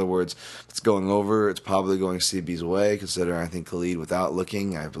 So in other words, if it's going over, it's probably going CB's way, considering I think Khalid, without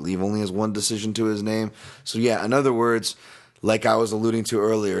looking, I believe only has one decision to his name. So yeah, in other words, like I was alluding to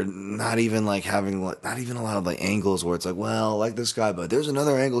earlier, not even a lot of like angles where it's like, well, like this guy, but there's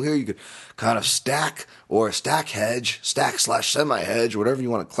another angle here you could kind of stack or stack / semi-hedge, whatever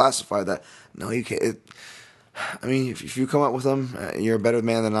you want to classify that. No, you can't. I mean, if you come up with them, you're a better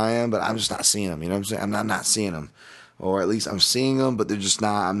man than I am, but I'm just not seeing them. You know what I'm saying? I'm not seeing them. or at least I'm seeing them, but they're just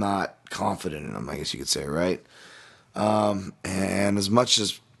not. I'm not confident in them, I guess you could say, right? And as much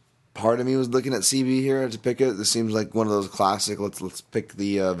as part of me was looking at CB here to pick it, this seems like one of those classic. Let's pick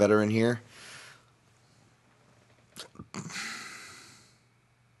the veteran here.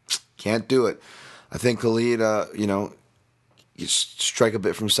 Can't do it. I think Khalid, you strike a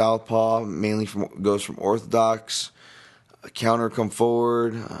bit from southpaw, mainly goes from orthodox. A counter come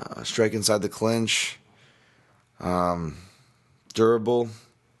forward, strike inside the clinch. Durable.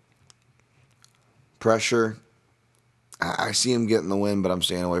 Pressure. I see him getting the win, but I'm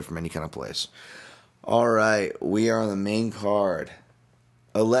staying away from any kind of place. All right, we are on the main card.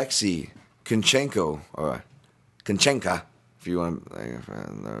 Alexei Konchenko, or Konchenka, if you want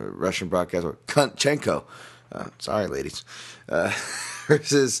the Russian broadcast, or Konchenko. Sorry, ladies.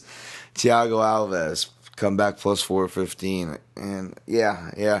 Versus Thiago Alves. Comeback plus 415. And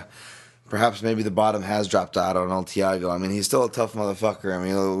yeah. Perhaps maybe the bottom has dropped out on El Thiago. I mean, he's still a tough motherfucker. I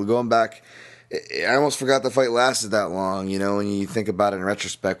mean, going back, I almost forgot the fight lasted that long, when you think about it in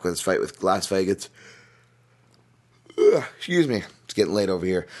retrospect with his fight with Las Vegas. Excuse me. It's getting late over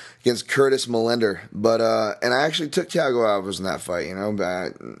here. Against Curtis Millender. But, and I actually took Thiago Alves in that fight,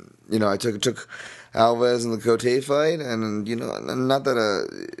 I took Alves in the Cote fight, and, not that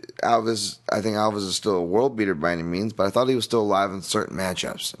Alves, I think Alves is still a world beater by any means, but I thought he was still alive in certain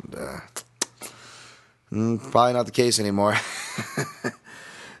matchups. And, probably not the case anymore.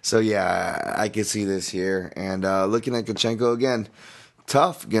 So, yeah, I could see this here. And looking at Konchenko again,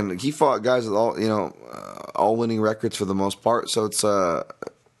 tough. Again, he fought guys with all winning records for the most part. So it's not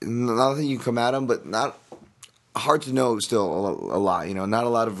that you can come at him, but not hard to know still a lot. Not a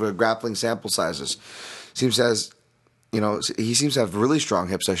lot of grappling sample sizes. Seems as he seems to have really strong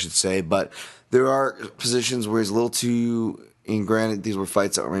hips, I should say. But there are positions where he's a little too. And granted, these were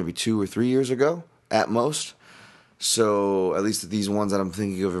fights that were maybe 2 or 3 years ago at most. So, at least these ones that I'm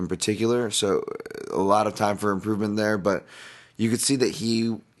thinking of in particular. So, a lot of time for improvement there. But you could see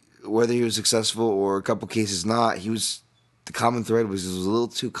that whether he was successful or a couple cases not, the common thread was he was a little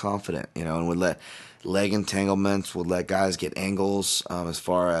too confident, and would let leg entanglements, would let guys get angles as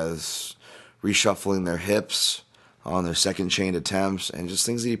far as reshuffling their hips on their second chain attempts, and just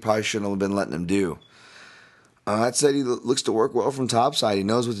things that he probably shouldn't have been letting him do. That said, he looks to work well from topside. He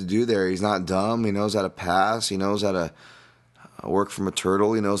knows what to do there. He's not dumb. He knows how to pass. He knows how to work from a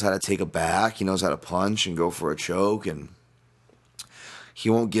turtle. He knows how to take a back. He knows how to punch and go for a choke. And he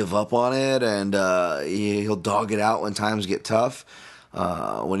won't give up on it. And he'll dog it out when times get tough.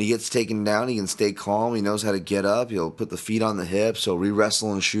 When he gets taken down, he can stay calm. He knows how to get up. He'll put the feet on the hips. He'll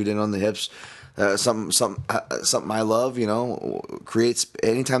re-wrestle and shoot in on the hips. Something I love, creates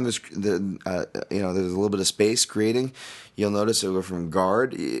anytime there's there's a little bit of space creating, you'll notice it go from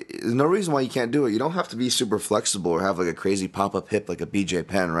guard. There's no reason why you can't do it. You don't have to be super flexible or have like a crazy pop-up hip like a BJ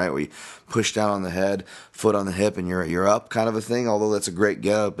Penn, right? Where you push down on the head, foot on the hip, and you're up kind of a thing. Although that's a great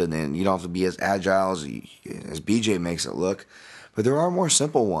get-up, and then you don't have to be as agile as BJ makes it look. But there are more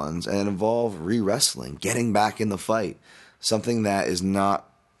simple ones and involve re-wrestling, getting back in the fight. Something that is not,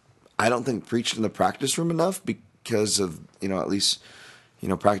 I don't think, preached in the practice room enough because of, at least,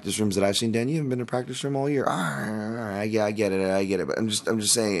 practice rooms that I've seen. Dan, you haven't been to a practice room all year. I get it. But I'm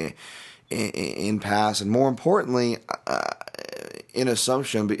just saying, in pass, and more importantly, in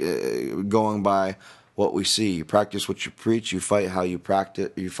assumption, going by what we see. You practice what you preach. You fight how you practice.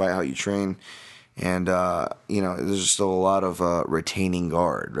 You fight how you train. And, there's still a lot of retaining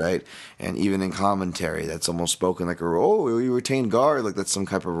guard, right? And even in commentary, that's almost spoken like you retain guard, like that's some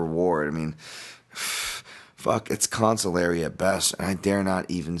type of reward. I mean, fuck, it's consolary at best. And I dare not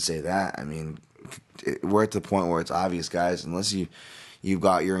even say that. I mean, we're at the point where it's obvious, guys, unless you've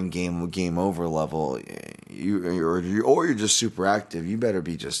got your game over level, or you're just super active, you better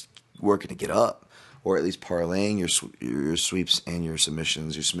be just working to get up. Or at least parlaying your sweeps and your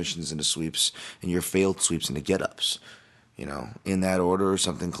submissions into sweeps, and your failed sweeps into get-ups, in that order or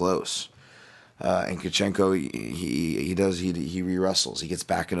something close. And Konchenko, he re-wrestles. He gets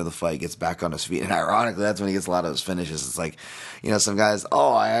back into the fight, gets back on his feet. And ironically, that's when he gets a lot of his finishes. It's like, some guys,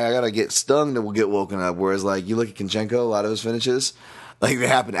 I got to get stung to get woken up. Whereas, like, you look at Konchenko, a lot of his finishes, like, they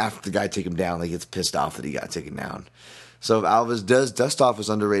happen after the guy take him down. Like, he gets pissed off that he got taken down. So if Alves does dust off his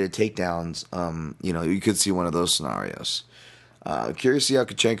underrated takedowns, you could see one of those scenarios. Curious to see how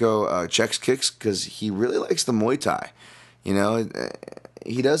Konchenko checks kicks, because he really likes the Muay Thai.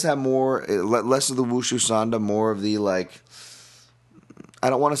 He does have less of the Wushu Sanda, more of the, like, I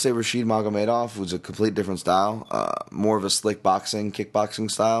don't want to say Rashid Magomedov, who's a complete different style, more of a slick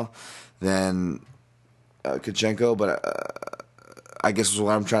kickboxing style than Konchenko, but I guess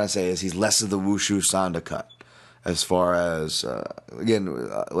what I'm trying to say is he's less of the Wushu Sanda cut. as far as again,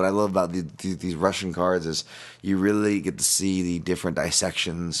 what I love about these Russian cards is you really get to see the different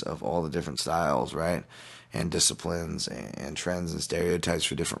dissections of all the different styles, right? And disciplines and trends and stereotypes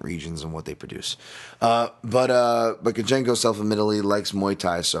for different regions and what they produce. But Kuchenko self-admittedly likes Muay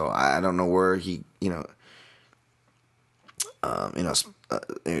Thai, so I don't know where he,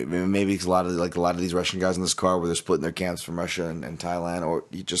 maybe it's a lot of these Russian guys in this card where they're splitting their camps from Russia and Thailand, or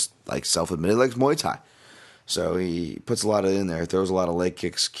he just like self-admitted likes Muay Thai. So he puts a lot of it in there, throws a lot of leg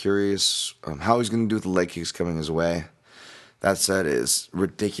kicks. Curious how he's going to do with the leg kicks coming his way. That said, is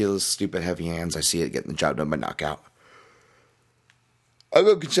ridiculous, stupid, heavy hands. I see it getting the job done by knockout. I'll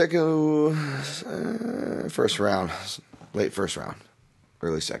go Kuchenko first round, late first round,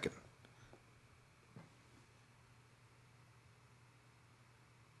 early second.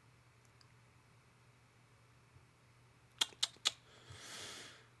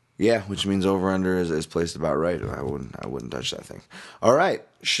 Yeah, which means over/under is placed about right. I wouldn't touch that thing. All right,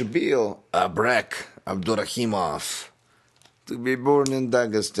 Shabil Abrek Abdurrahimov. To be born in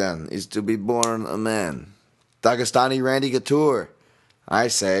Dagestan is to be born a man. Dagestani Randy Couture, I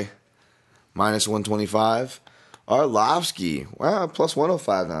say. Minus 125. Arlovsky, wow, plus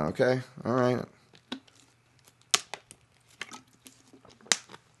 105 now. Okay, all right.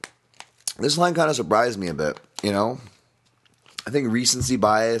 This line kind of surprised me a bit, I think recency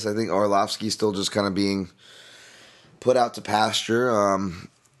bias. I think Arlovsky's still just kind of being put out to pasture.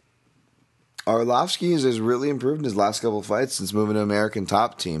 Arlovsky has really improved in his last couple of fights since moving to American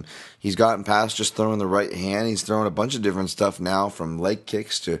Top Team. He's gotten past just throwing the right hand. He's throwing a bunch of different stuff now, from leg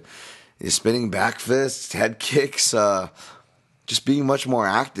kicks to spinning back fists, head kicks, just being much more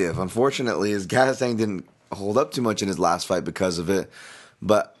active. Unfortunately, his gas tank didn't hold up too much in his last fight because of it.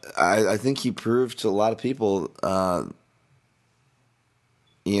 But I think he proved to a lot of people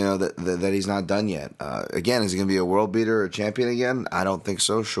that he's not done yet. Again, is he going to be a world beater or champion again? I don't think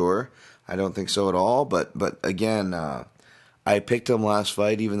so, sure. I don't think so at all. But again, I picked him last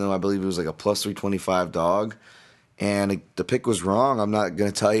fight, even though I believe it was like a plus 325 dog. And the pick was wrong. I'm not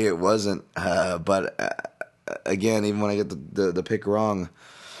going to tell you it wasn't. But again, even when I get the pick wrong,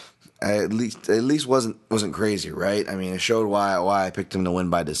 at least wasn't crazy, right? I mean, it showed why I picked him to win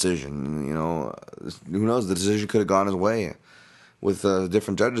by decision. Who knows? The decision could have gone his way with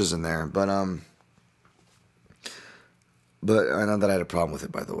different judges in there, but I know that I had a problem with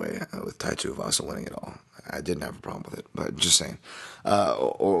it, by the way, with Tai Tuivasa winning it all. I didn't have a problem with it, but just saying.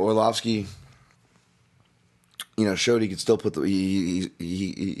 Orlovsky, showed he could still put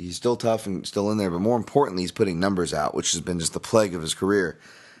he's still tough and still in there, but more importantly, he's putting numbers out, which has been just the plague of his career,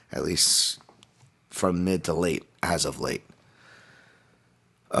 at least from mid to late, as of late.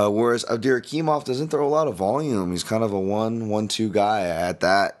 Whereas Abdurakhimov doesn't throw a lot of volume. He's kind of a 1-1-2 guy at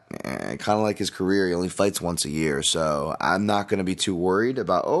that. Kind of like his career. He only fights once a year. So I'm not going to be too worried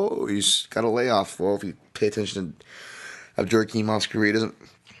about, he's got a layoff. Well, if you pay attention to Abdurakhimov's career, he doesn't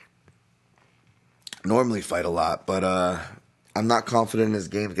normally fight a lot. But I'm not confident in his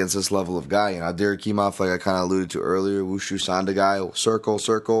game against this level of guy. Abdurakhimov, like I kind of alluded to earlier, Wushu Sanda guy,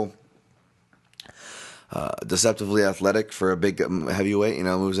 circle. Deceptively athletic for a big heavyweight,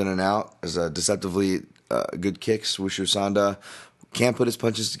 moves in and out. Has deceptively good kicks. Wushu Sanda can't put his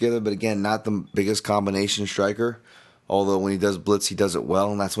punches together, but again, not the biggest combination striker. Although when he does blitz, he does it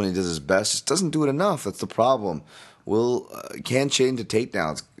well, and that's when he does his best. Just doesn't do it enough. That's the problem. Can change the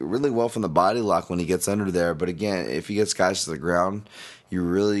takedowns really well from the body lock when he gets under there. But again, if he gets guys to the ground, you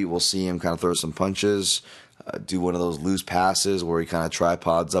really will see him kind of throw some punches. Do one of those loose passes where he kind of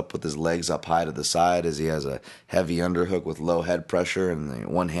tripods up with his legs up high to the side as he has a heavy underhook with low head pressure and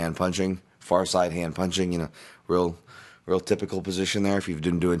one hand punching, far side hand punching, real typical position there. If you've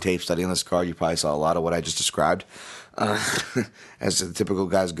been doing tape study on this card, you probably saw a lot of what I just described as the typical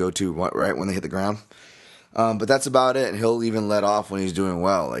guys go to right when they hit the ground. But that's about it, and he'll even let off when he's doing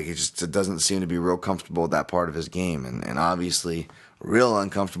well. Like, it doesn't seem to be real comfortable with that part of his game, and obviously real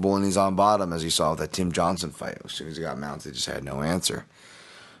uncomfortable when he's on bottom, as you saw with that Tim Johnson fight. As soon as he got mounted, he just had no answer.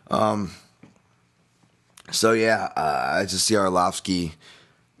 So yeah, I just see Arlovsky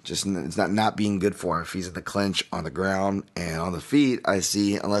just it's not being good for him if he's in the clinch on the ground and on the feet. I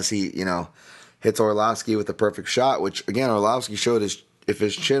see, unless he hits Arlovsky with the perfect shot, which again Arlovsky showed if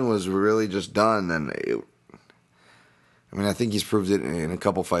his chin was really just done, then I think he's proved it in a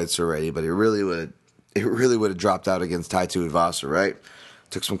couple fights already, but it really would have dropped out against Tai Tuivasa, right?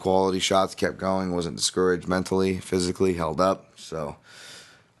 Took some quality shots, kept going, wasn't discouraged mentally, physically, held up. So,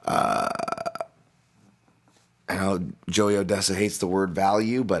 I know Joey Odessa hates the word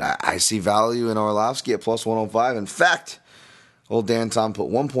value, but I see value in Arlovsky at plus 105. In fact, Old Dan Tom put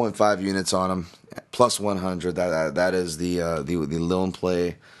 1.5 units on him, plus 100. That is the lone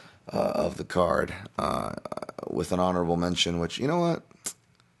play of the card, with an honorable mention. Which, you know what?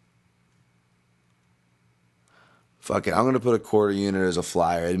 Fuck it. I'm going to put a quarter unit as a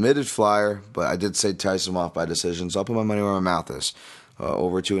flyer. Admitted flyer, but I did say Tyson off by decision, so I'll put my money where my mouth is.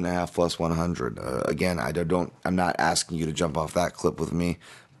 Over 2.5 plus 100. Again, I'm not asking you to jump off that clip with me,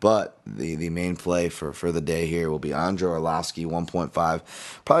 but the main play for the day here will be Andrei Arlovsky, 1.5.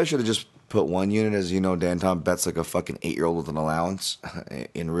 Probably should have just put 1 unit, as you know, Dan Tom bets like a fucking 8-year-old with an allowance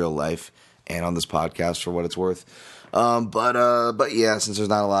in real life and on this podcast for what it's worth. But yeah, since there's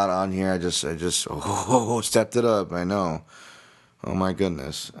not a lot on here, I just stepped it up. I know. Oh my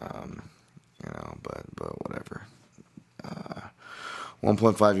goodness. But whatever.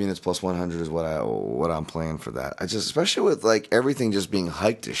 1.5 units plus 100 is what I'm playing for that. I just, especially with like everything just being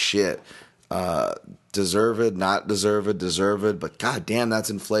hiked to shit. Deserved, not deserved, but goddamn,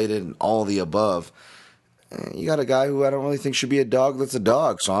 that's inflated and all the above. You got a guy who I don't really think should be a dog that's a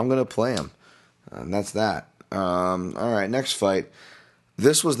dog, so I'm gonna play him. And that's that. All right, next fight.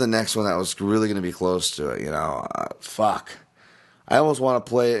 This was the next one that was really going to be close to it, fuck. I almost want to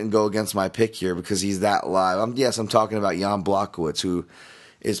play it and go against my pick here because he's that live. I'm talking about Jan Blachowicz, who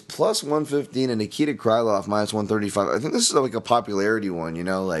is plus 115, and Nikita Krylov minus 135. I think this is like a popularity one,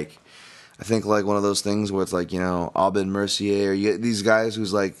 like I think like one of those things where it's like, Aubin Mercier, or you get these guys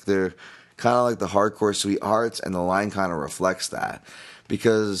who's like, they're kind of like the hardcore sweethearts, and the line kind of reflects that.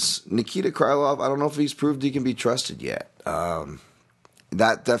 Because Nikita Krylov, I don't know if he's proved he can be trusted yet.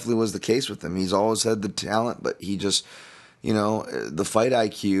 That definitely was the case with him. He's always had the talent, but he just, the fight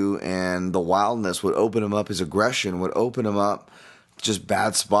IQ and the wildness would open him up. His aggression would open him up. Just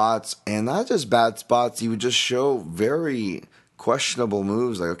bad spots. And not just bad spots, he would just show very questionable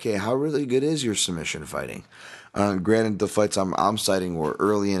moves. Like, okay, how really good is your submission fighting? Granted, the fights I'm citing were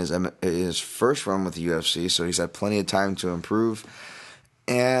early in his first run with the UFC, so he's had plenty of time to improve.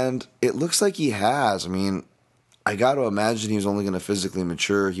 And it looks like he has. I mean, I got to imagine he was only going to physically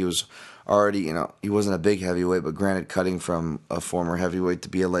mature. He was already, he wasn't a big heavyweight, but granted, cutting from a former heavyweight to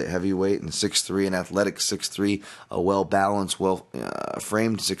be a light heavyweight, and 6'3", an athletic 6'3", a well-balanced,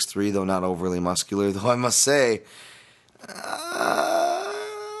 well-framed 6'3", though not overly muscular. Though I must say,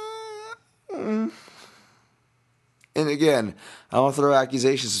 and again, I don't want to throw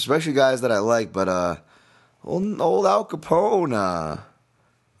accusations, especially guys that I like, but old Al Capone,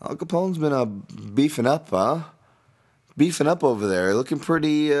 Al Capone's been beefing up, huh? Beefing up over there, looking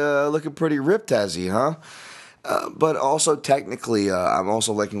pretty ripped, has he, huh? But also technically, I'm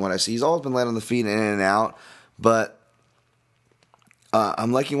also liking what I see. He's always been light on the feet, in and out, but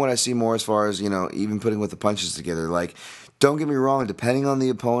I'm liking what I see more as far as even putting with the punches together. Like, don't get me wrong, depending on the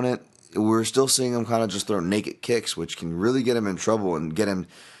opponent, we're still seeing him kind of just throw naked kicks, which can really get him in trouble and get him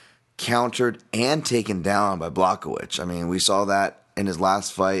countered and taken down by Blachowicz. I mean, we saw that in his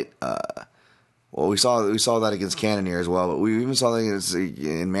last fight. We saw that against Cannonier as well, but we even saw that against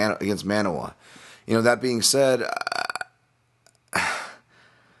Manawa. That being said,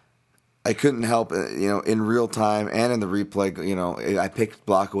 I couldn't help, in real time and in the replay, I picked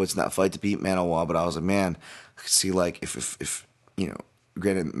Blachowicz in that fight to beat Manawa, but I was like, man, I could see like if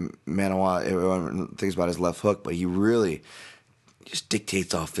granted Manawa, everyone thinks about his left hook, but he really just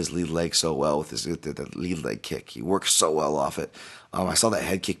dictates off his lead leg so well with the lead leg kick. He works so well off it. I saw that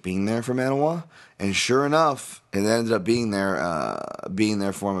head kick being there for Manawa, and sure enough, it ended up being there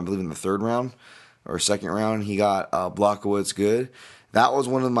for him. I believe in the third round or second round, he got Blachowicz good. That was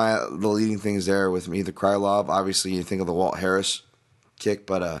one of the leading things there with me. The Krylov, obviously, you think of the Walt Harris kick,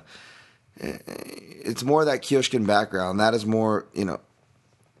 but it's more that Kyoshkin background. That is more,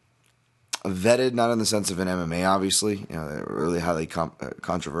 vetted, not in the sense of an MMA, obviously. Really highly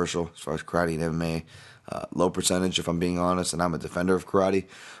controversial as far as karate and MMA. Low percentage, if I'm being honest, and I'm a defender of karate.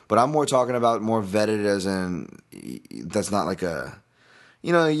 But I'm more talking about more vetted as in, that's not like a,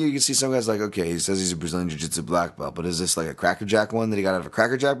 you can see some guys like, okay, he says he's a Brazilian Jiu-Jitsu black belt, but is this like a Cracker Jack one that he got out of a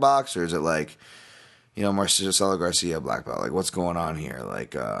Cracker Jack box, or is it like, Marcelo Garcia black belt? Like, what's going on here?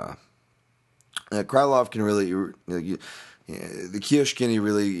 Like, Krylov can really, the Kyoshkin, he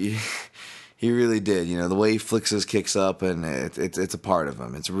really did. The way he flicks his kicks up, and it's a part of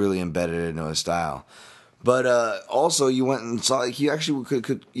him. It's really embedded into his style. But also, you went and saw he actually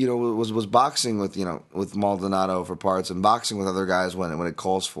could was boxing with with Maldonado for parts, and boxing with other guys when it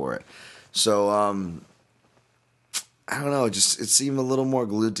calls for it. So I don't know. It seemed a little more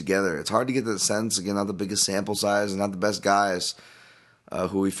glued together. It's hard to get the sense. Again, not the biggest sample size and not the best guys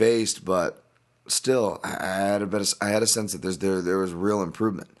who we faced, but still, I had a sense that there was real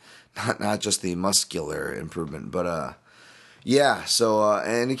improvement, not just the muscular improvement, but Yeah, so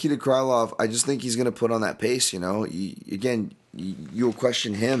and Nikita Krylov, I just think he's going to put on that pace. You'll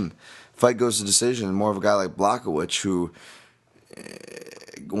question him. Fight goes to decision. More of a guy like Blachowicz, who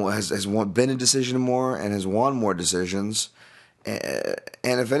been in decision more and has won more decisions. And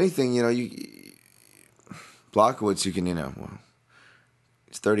if anything, Blachowicz, you can,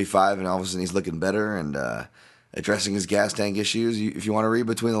 he's 35 and all of a sudden he's looking better and addressing his gas tank issues. If you want to read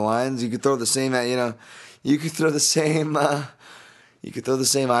between the lines, you could throw the same you could throw the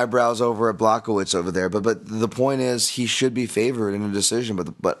same eyebrows over at Blachowicz over there. But the point is, he should be favored in a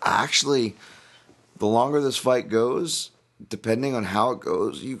decision. But actually, the longer this fight goes, depending on how it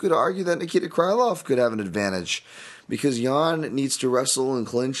goes, you could argue that Nikita Krylov could have an advantage. Because Jan needs to wrestle and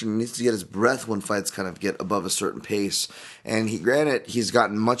clinch and needs to get his breath when fights kind of get above a certain pace. And he's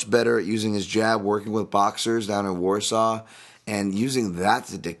gotten much better at using his jab, working with boxers down in Warsaw, and using that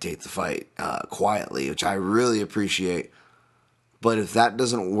to dictate the fight quietly, which I really appreciate. But if that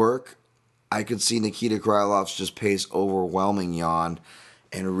doesn't work, I could see Nikita Krylov's just pace overwhelming Jan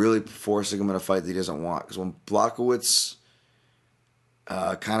and really forcing him in a fight that he doesn't want. Because when Blachowicz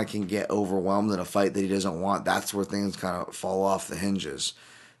kind of can get overwhelmed in a fight that he doesn't want, that's where things kind of fall off the hinges.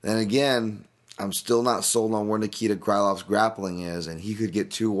 Then again, I'm still not sold on where Nikita Krylov's grappling is, and he could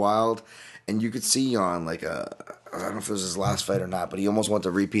get too wild. And you could see Jan, I don't know if it was his last fight or not, but he almost wanted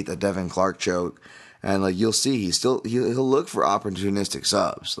to repeat the Devin Clark choke. And you'll see, he'll look for opportunistic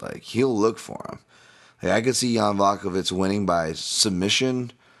subs. He'll look for them. I could see Jan Blachowicz winning by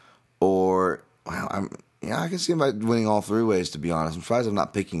submission, or I can see him by winning all three ways. To be honest, I'm surprised I'm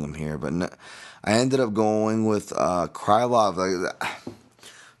not picking him here, but no, I ended up going with Krylov.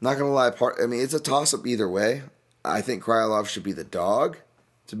 Not gonna lie, it's a toss up either way. I think Krylov should be the dog,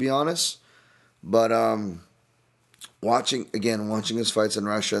 to be honest. But watching his fights in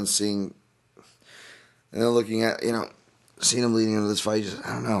Russia and seeing. And then looking at, seeing him leading into this fight,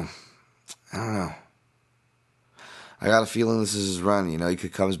 I don't know. I got a feeling this is his run. He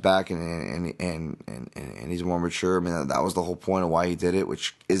comes back and he's more mature. I mean, that was the whole point of why he did it,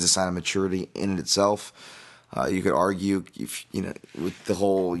 which is a sign of maturity in itself. You could argue, with the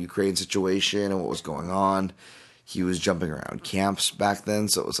whole Ukraine situation and what was going on, he was jumping around camps back then.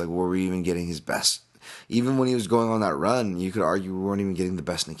 So it was were we even getting his best? Even when he was going on that run, you could argue we weren't even getting the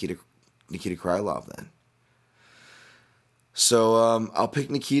best Nikita Krylov then. So I'll pick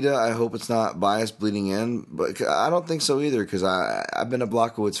Nikita. I hope it's not bias bleeding in, but I don't think so either because I've been a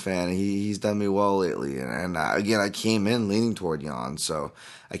Blachowicz fan. He's done me well lately, and again I came in leaning toward Jan, so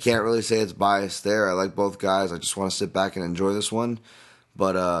I can't really say it's biased there. I like both guys. I just want to sit back and enjoy this one,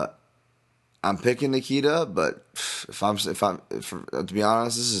 but I'm picking Nikita. But if to be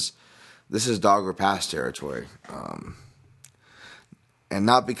honest, this is dog or pass territory. And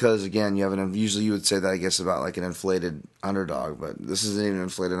not because, again, usually you would say that, I guess, about an inflated underdog, but this isn't even an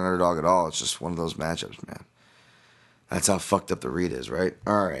inflated underdog at all. It's just one of those matchups, man. That's how fucked up the read is, right?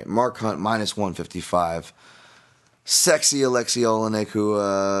 All right, Mark Hunt, minus 155. Sexy Alexei Olenek, who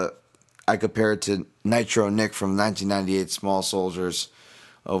I compared to Nitro Nick from 1998 Small Soldiers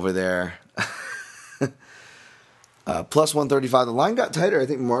over there. Plus 135. The line got tighter. I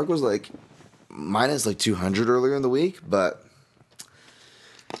think Mark was minus 200 earlier in the week, but...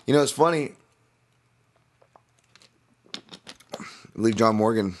 it's funny. I believe John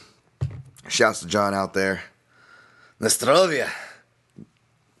Morgan, shouts to John out there. Nostrovia.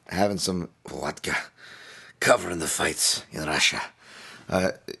 Having some vodka. Covering the fights in Russia.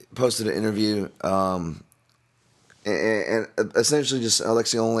 Posted an interview. And essentially just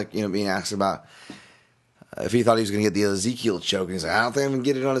Alexei Olenek, being asked about if he thought he was going to get the Ezekiel choke. And he's like, I don't think I'm going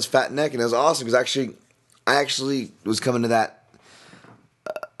to get it on his fat neck. And it was awesome because I actually was coming to that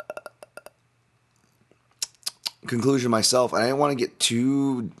conclusion myself. I didn't want to get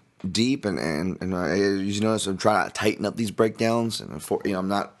too deep, and as you notice, I'm trying to tighten up these breakdowns, and I'm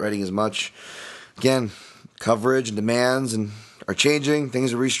not writing as much. Again, coverage and demands are changing.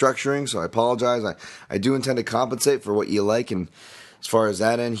 Things are restructuring, so I apologize. I do intend to compensate for what you like, and as far as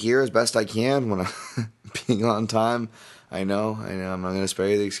that end here, as best I can when I'm being on time. I know. I'm not going to spare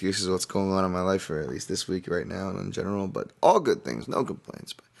you the excuses of what's going on in my life for at least this week right now and in general, but all good things, no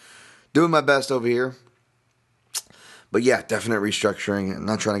complaints. But doing my best over here. But yeah, definite restructuring. I'm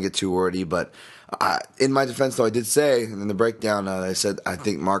not trying to get too wordy, but in my defense, though, I did say in the breakdown, I said I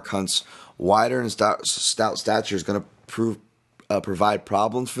think Mark Hunt's wider and stout stature is going to provide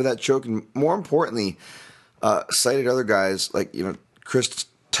problems for that choke, and more importantly, cited other guys like Chris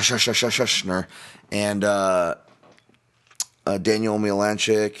Tashashashashner and Daniel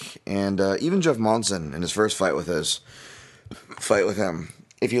Milanchik and even Jeff Monson in his first fight with him.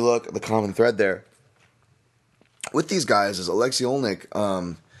 If you look at the common thread there. with these guys is Alexei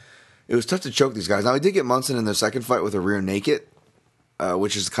Olnik. It was tough to choke these guys. Now, he did get Munson in their second fight with a rear naked,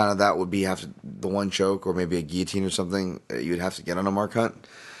 which is kind of that would be the one choke or maybe a guillotine or something you'd have to get on a Mark Hunt.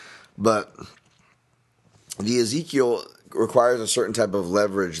 But the Ezekiel requires a certain type of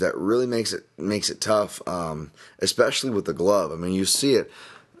leverage that really makes it tough, especially with the glove. I mean, you see it.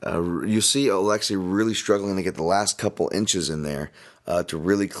 You see Alexei really struggling to get the last couple inches in there to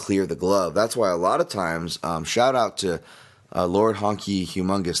really clear the glove. That's why a lot of times, shout out to Lord Honky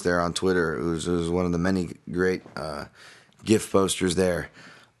Humongous there on Twitter, who's one of the many great GIF posters there.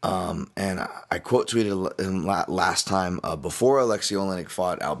 And I quote tweeted him last time before Alexei Olenek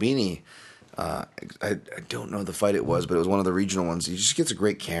fought Albini. I don't know the fight it was, but it was one of the regional ones. He just gets a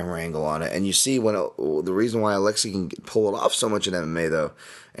great camera angle on it, and you see the reason why Alexei can pull it off so much in MMA though,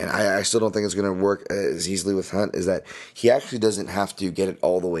 and I still don't think it's going to work as easily with Hunt, is that he actually doesn't have to get it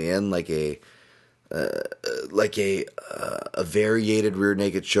all the way in like a variated rear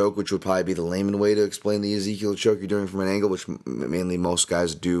naked choke, which would probably be the layman way to explain the Ezekiel choke you're doing from an angle, which mainly most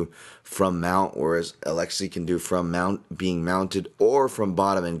guys do from mount, whereas Alexei can do from mount, being mounted, or from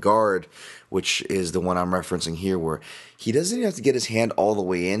bottom and guard, which is the one I'm referencing here, where he doesn't even have to get his hand all the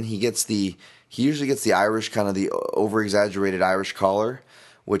way in. He usually gets the Irish, kind of the over exaggerated Irish collar,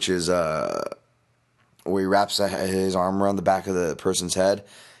 which is where he wraps his arm around the back of the person's head,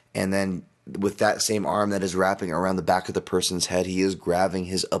 and then with that same arm that is wrapping around the back of the person's head, he is grabbing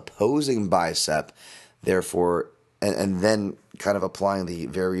his opposing bicep, therefore, and then kind of applying the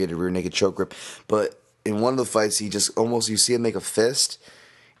variated rear naked choke grip. But in one of the fights, he just almost, you see him make a fist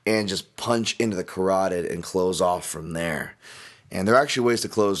and just punch into the carotid and close off from there. And there are actually ways to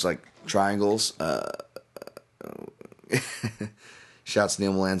close like triangles. Shouts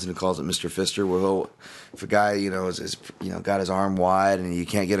Neil Melanson, who calls it Mr. Fister, where if a guy, is got his arm wide and you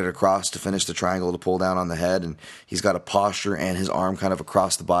can't get it across to finish the triangle to pull down on the head, and he's got a posture and his arm kind of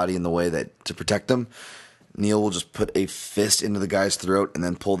across the body in the way that to protect him, Neil will just put a fist into the guy's throat and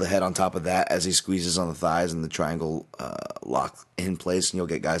then pull the head on top of that as he squeezes on the thighs, and the triangle lock in place, and you'll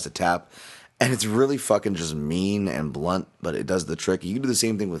get guys to tap. And it's really fucking just mean and blunt, but it does the trick. You can do the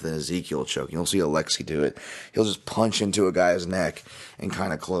same thing with an Ezekiel choke. You'll see Alexei do it. He'll just punch into a guy's neck and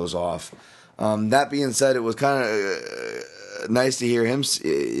kind of close off. That being said, it was kind of nice to hear him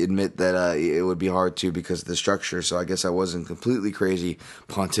admit that it would be hard to because of the structure. So I guess I wasn't completely crazy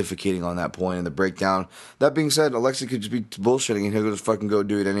pontificating on that point in the breakdown. That being said, Alexei could just be bullshitting and he'll just fucking go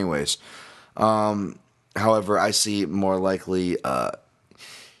do it anyways. However, I see more likely...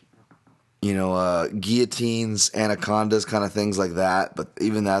 guillotines, anacondas, kind of things like that. But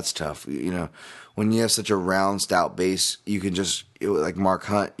even that's tough. When you have such a round, stout base, you can just, like Mark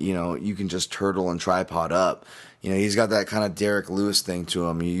Hunt, you can just turtle and tripod up. He's got that kind of Derek Lewis thing to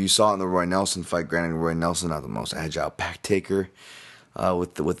him. You saw it in the Roy Nelson fight. Granted, Roy Nelson not the most agile back taker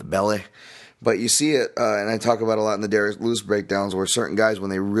with the belly. But you see it, and I talk about it a lot in the Derek Lewis breakdowns, where certain guys,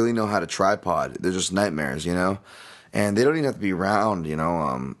 when they really know how to tripod, they're just nightmares, And they don't even have to be round,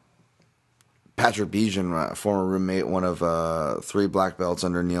 Patrick Bijan, former roommate, one of 3 black belts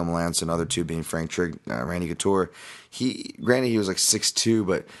under Neil Melanson, other 2 being Frank Trigg, Randy Couture. He was like 6'2",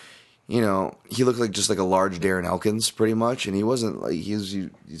 but he looked like just like a large Darren Elkins, pretty much. And he wasn't like he's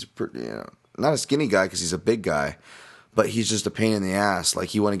not a skinny guy because he's a big guy, but he's just a pain in the ass. Like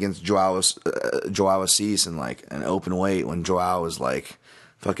he went against Joao Assis in like an open weight when Joao was like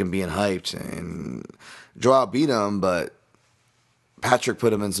fucking being hyped, and Joao beat him, but Patrick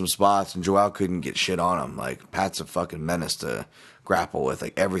put him in some spots, and Joao couldn't get shit on him. Like, Pat's a fucking menace to grapple with.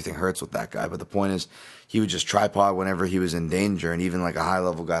 Like, everything hurts with that guy. But the point is, he would just tripod whenever he was in danger. And even, like, a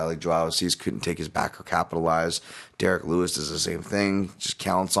high-level guy like Joao Assis couldn't take his back or capitalize. Derek Lewis does the same thing, just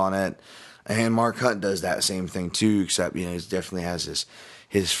counts on it. And Mark Hunt does that same thing, too, except, he definitely has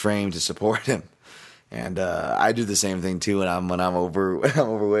his frame to support him. And I do the same thing, too, when I'm overweight.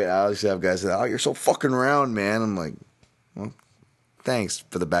 I always have guys say, "Oh, you're so fucking round, man." I'm like, well, thanks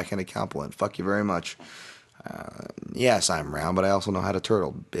for the backhanded compliment. Fuck you very much. Yes, I'm round, but I also know how to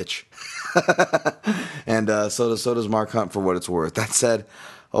turtle, bitch. And so does Mark Hunt, for what it's worth. That said,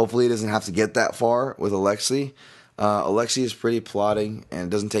 hopefully he doesn't have to get that far with Alexei. Alexei is pretty plotting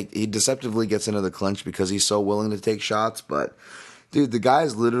and he deceptively gets into the clinch because he's so willing to take shots. But, dude, the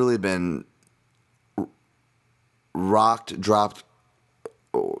guy's literally been rocked, dropped,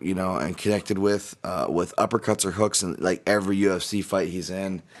 and connected with uppercuts or hooks in like every UFC fight he's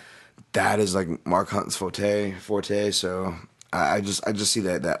in. That is like Mark Hunt's forte. So I just see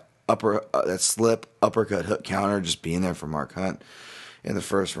that that slip uppercut hook counter just being there for Mark Hunt in the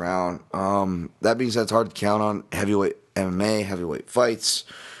first round. That being said, it's hard to count on heavyweight MMA, heavyweight fights.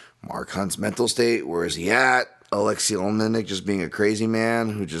 Mark Hunt's mental state, where is he at? Alexei Olenek just being a crazy man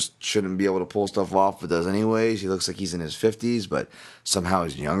who just shouldn't be able to pull stuff off, but does anyways. He looks like he's in his 50s, but somehow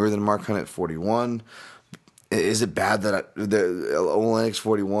he's younger than Mark Hunt at 41. Is it bad that Olenek's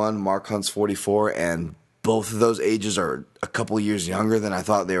 41, Mark Hunt's 44, and both of those ages are a couple years younger than I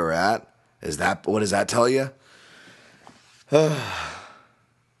thought they were at? What does that tell you?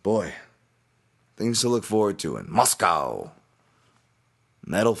 Boy, things to look forward to in Moscow.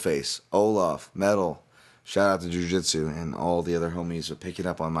 Metal Face, Olaf, Metal. Shout out to Jiu Jitsu and all the other homies for picking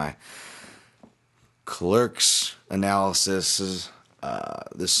up on my Clerks analysis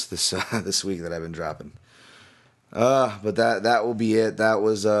this week that I've been dropping. But that will be it. That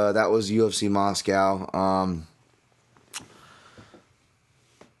was UFC Moscow.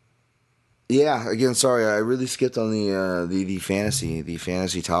 Yeah. Again, sorry, I really skipped on the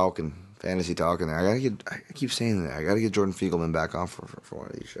fantasy talk and fantasy talking there. I keep saying that. I gotta get Jordan Fiegelman back on for one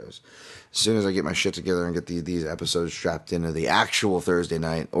of these shows. As soon as I get my shit together and get these episodes strapped into the actual Thursday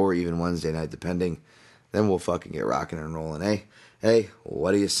night or even Wednesday night, depending, then we'll fucking get rocking and rolling. Hey,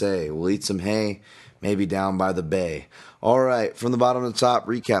 what do you say? We'll eat some hay, maybe down by the bay. All right, from the bottom to the top,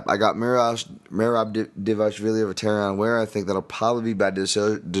 recap. I got Merab Dvalishvili over Tyron Ware. I think that'll probably be by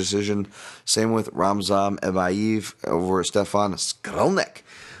decision. Same with Ramzan Ebaev over Stefan Skrelnik.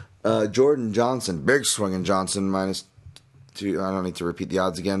 Jordan Johnson, big swinging Johnson, -2. I don't need to repeat the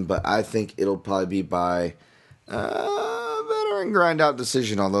odds again, but I think it'll probably be by veteran grind out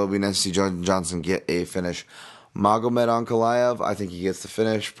decision, although it'll be nice to see Jordan Johnson get a finish. Magomed Ankalaev, I think he gets the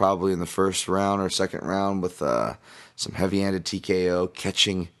finish probably in the first round or second round with some heavy-handed TKO,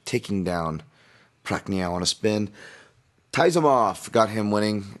 taking down Prachnio on a spin. Taizamov got him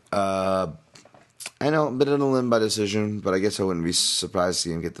winning. I know, a bit on a limb by decision, but I guess I wouldn't be surprised to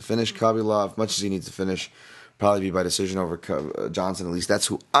see him get the finish. Khabibulov, much as he needs to finish, probably be by decision over Johnson. At least that's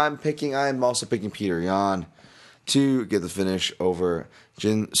who I'm picking. I am also picking Peter Yan to get the finish over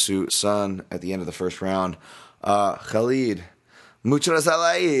Jin Soo Sun at the end of the first round. Khalid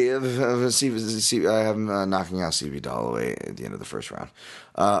Muchazalayev, I have him knocking out CB Holloway at the end of the first round.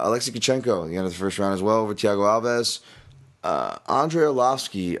 Alexei Kuchenko at the end of the first round as well over Thiago Alves. Andrei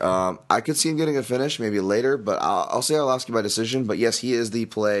Arlovsky, I could see him getting a finish maybe later, but I'll say Arlovsky by decision. But yes, he is the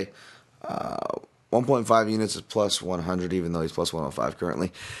play. 1.5 units is plus 100, even though he's plus 105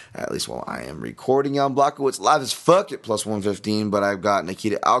 currently. At least while I am recording. Jan Blachowicz live as fuck at plus 115, but I've got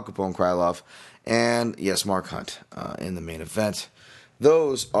Nikita Al Capone Krylov and yes, Mark Hunt in the main event.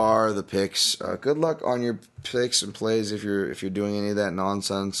 Those are the picks. Good luck on your picks and plays if you're doing any of that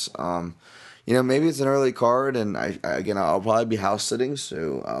nonsense. Maybe it's an early card, and I'll probably be house sitting,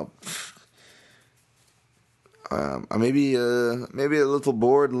 so I may be a little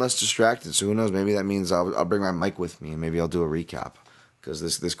bored and less distracted. So who knows? Maybe that means I'll bring my mic with me, and maybe I'll do a recap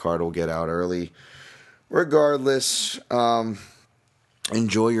because this card will get out early. Regardless,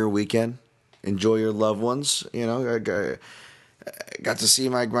 enjoy your weekend, enjoy your loved ones. I got to see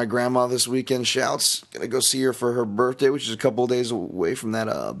my grandma this weekend. Shouts. Gonna go see her for her birthday, which is a couple of days away from that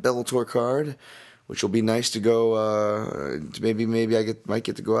Bellator card, which will be nice to go. Maybe might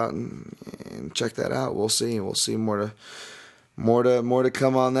get to go out and check that out. We'll see. More to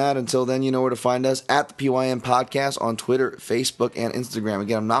come on that. Until then, you know where to find us at the PYM Podcast on Twitter, Facebook, and Instagram.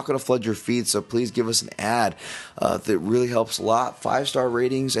 Again, I'm not going to flood your feed, so please give us an ad. That really helps a lot. 5-star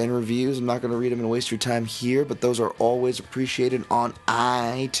ratings and reviews. I'm not going to read them and waste your time here, but those are always appreciated on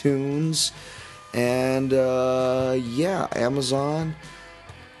iTunes. And Amazon.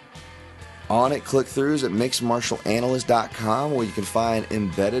 On it, click-throughs at mixedmartialanalyst.com, where you can find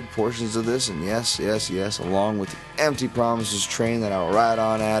embedded portions of this. And yes, along with the Empty Promises train that I'll ride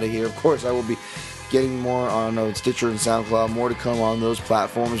on out of here. Of course, I will be getting more on Stitcher and SoundCloud. More to come on those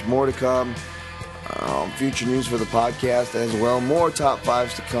platforms. More to come on future news for the podcast as well. More top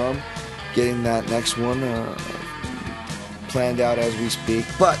fives to come. Getting that next one planned out as we speak.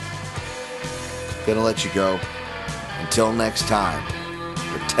 But, gonna let you go. Until next time,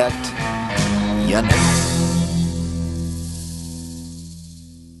 protect your necks.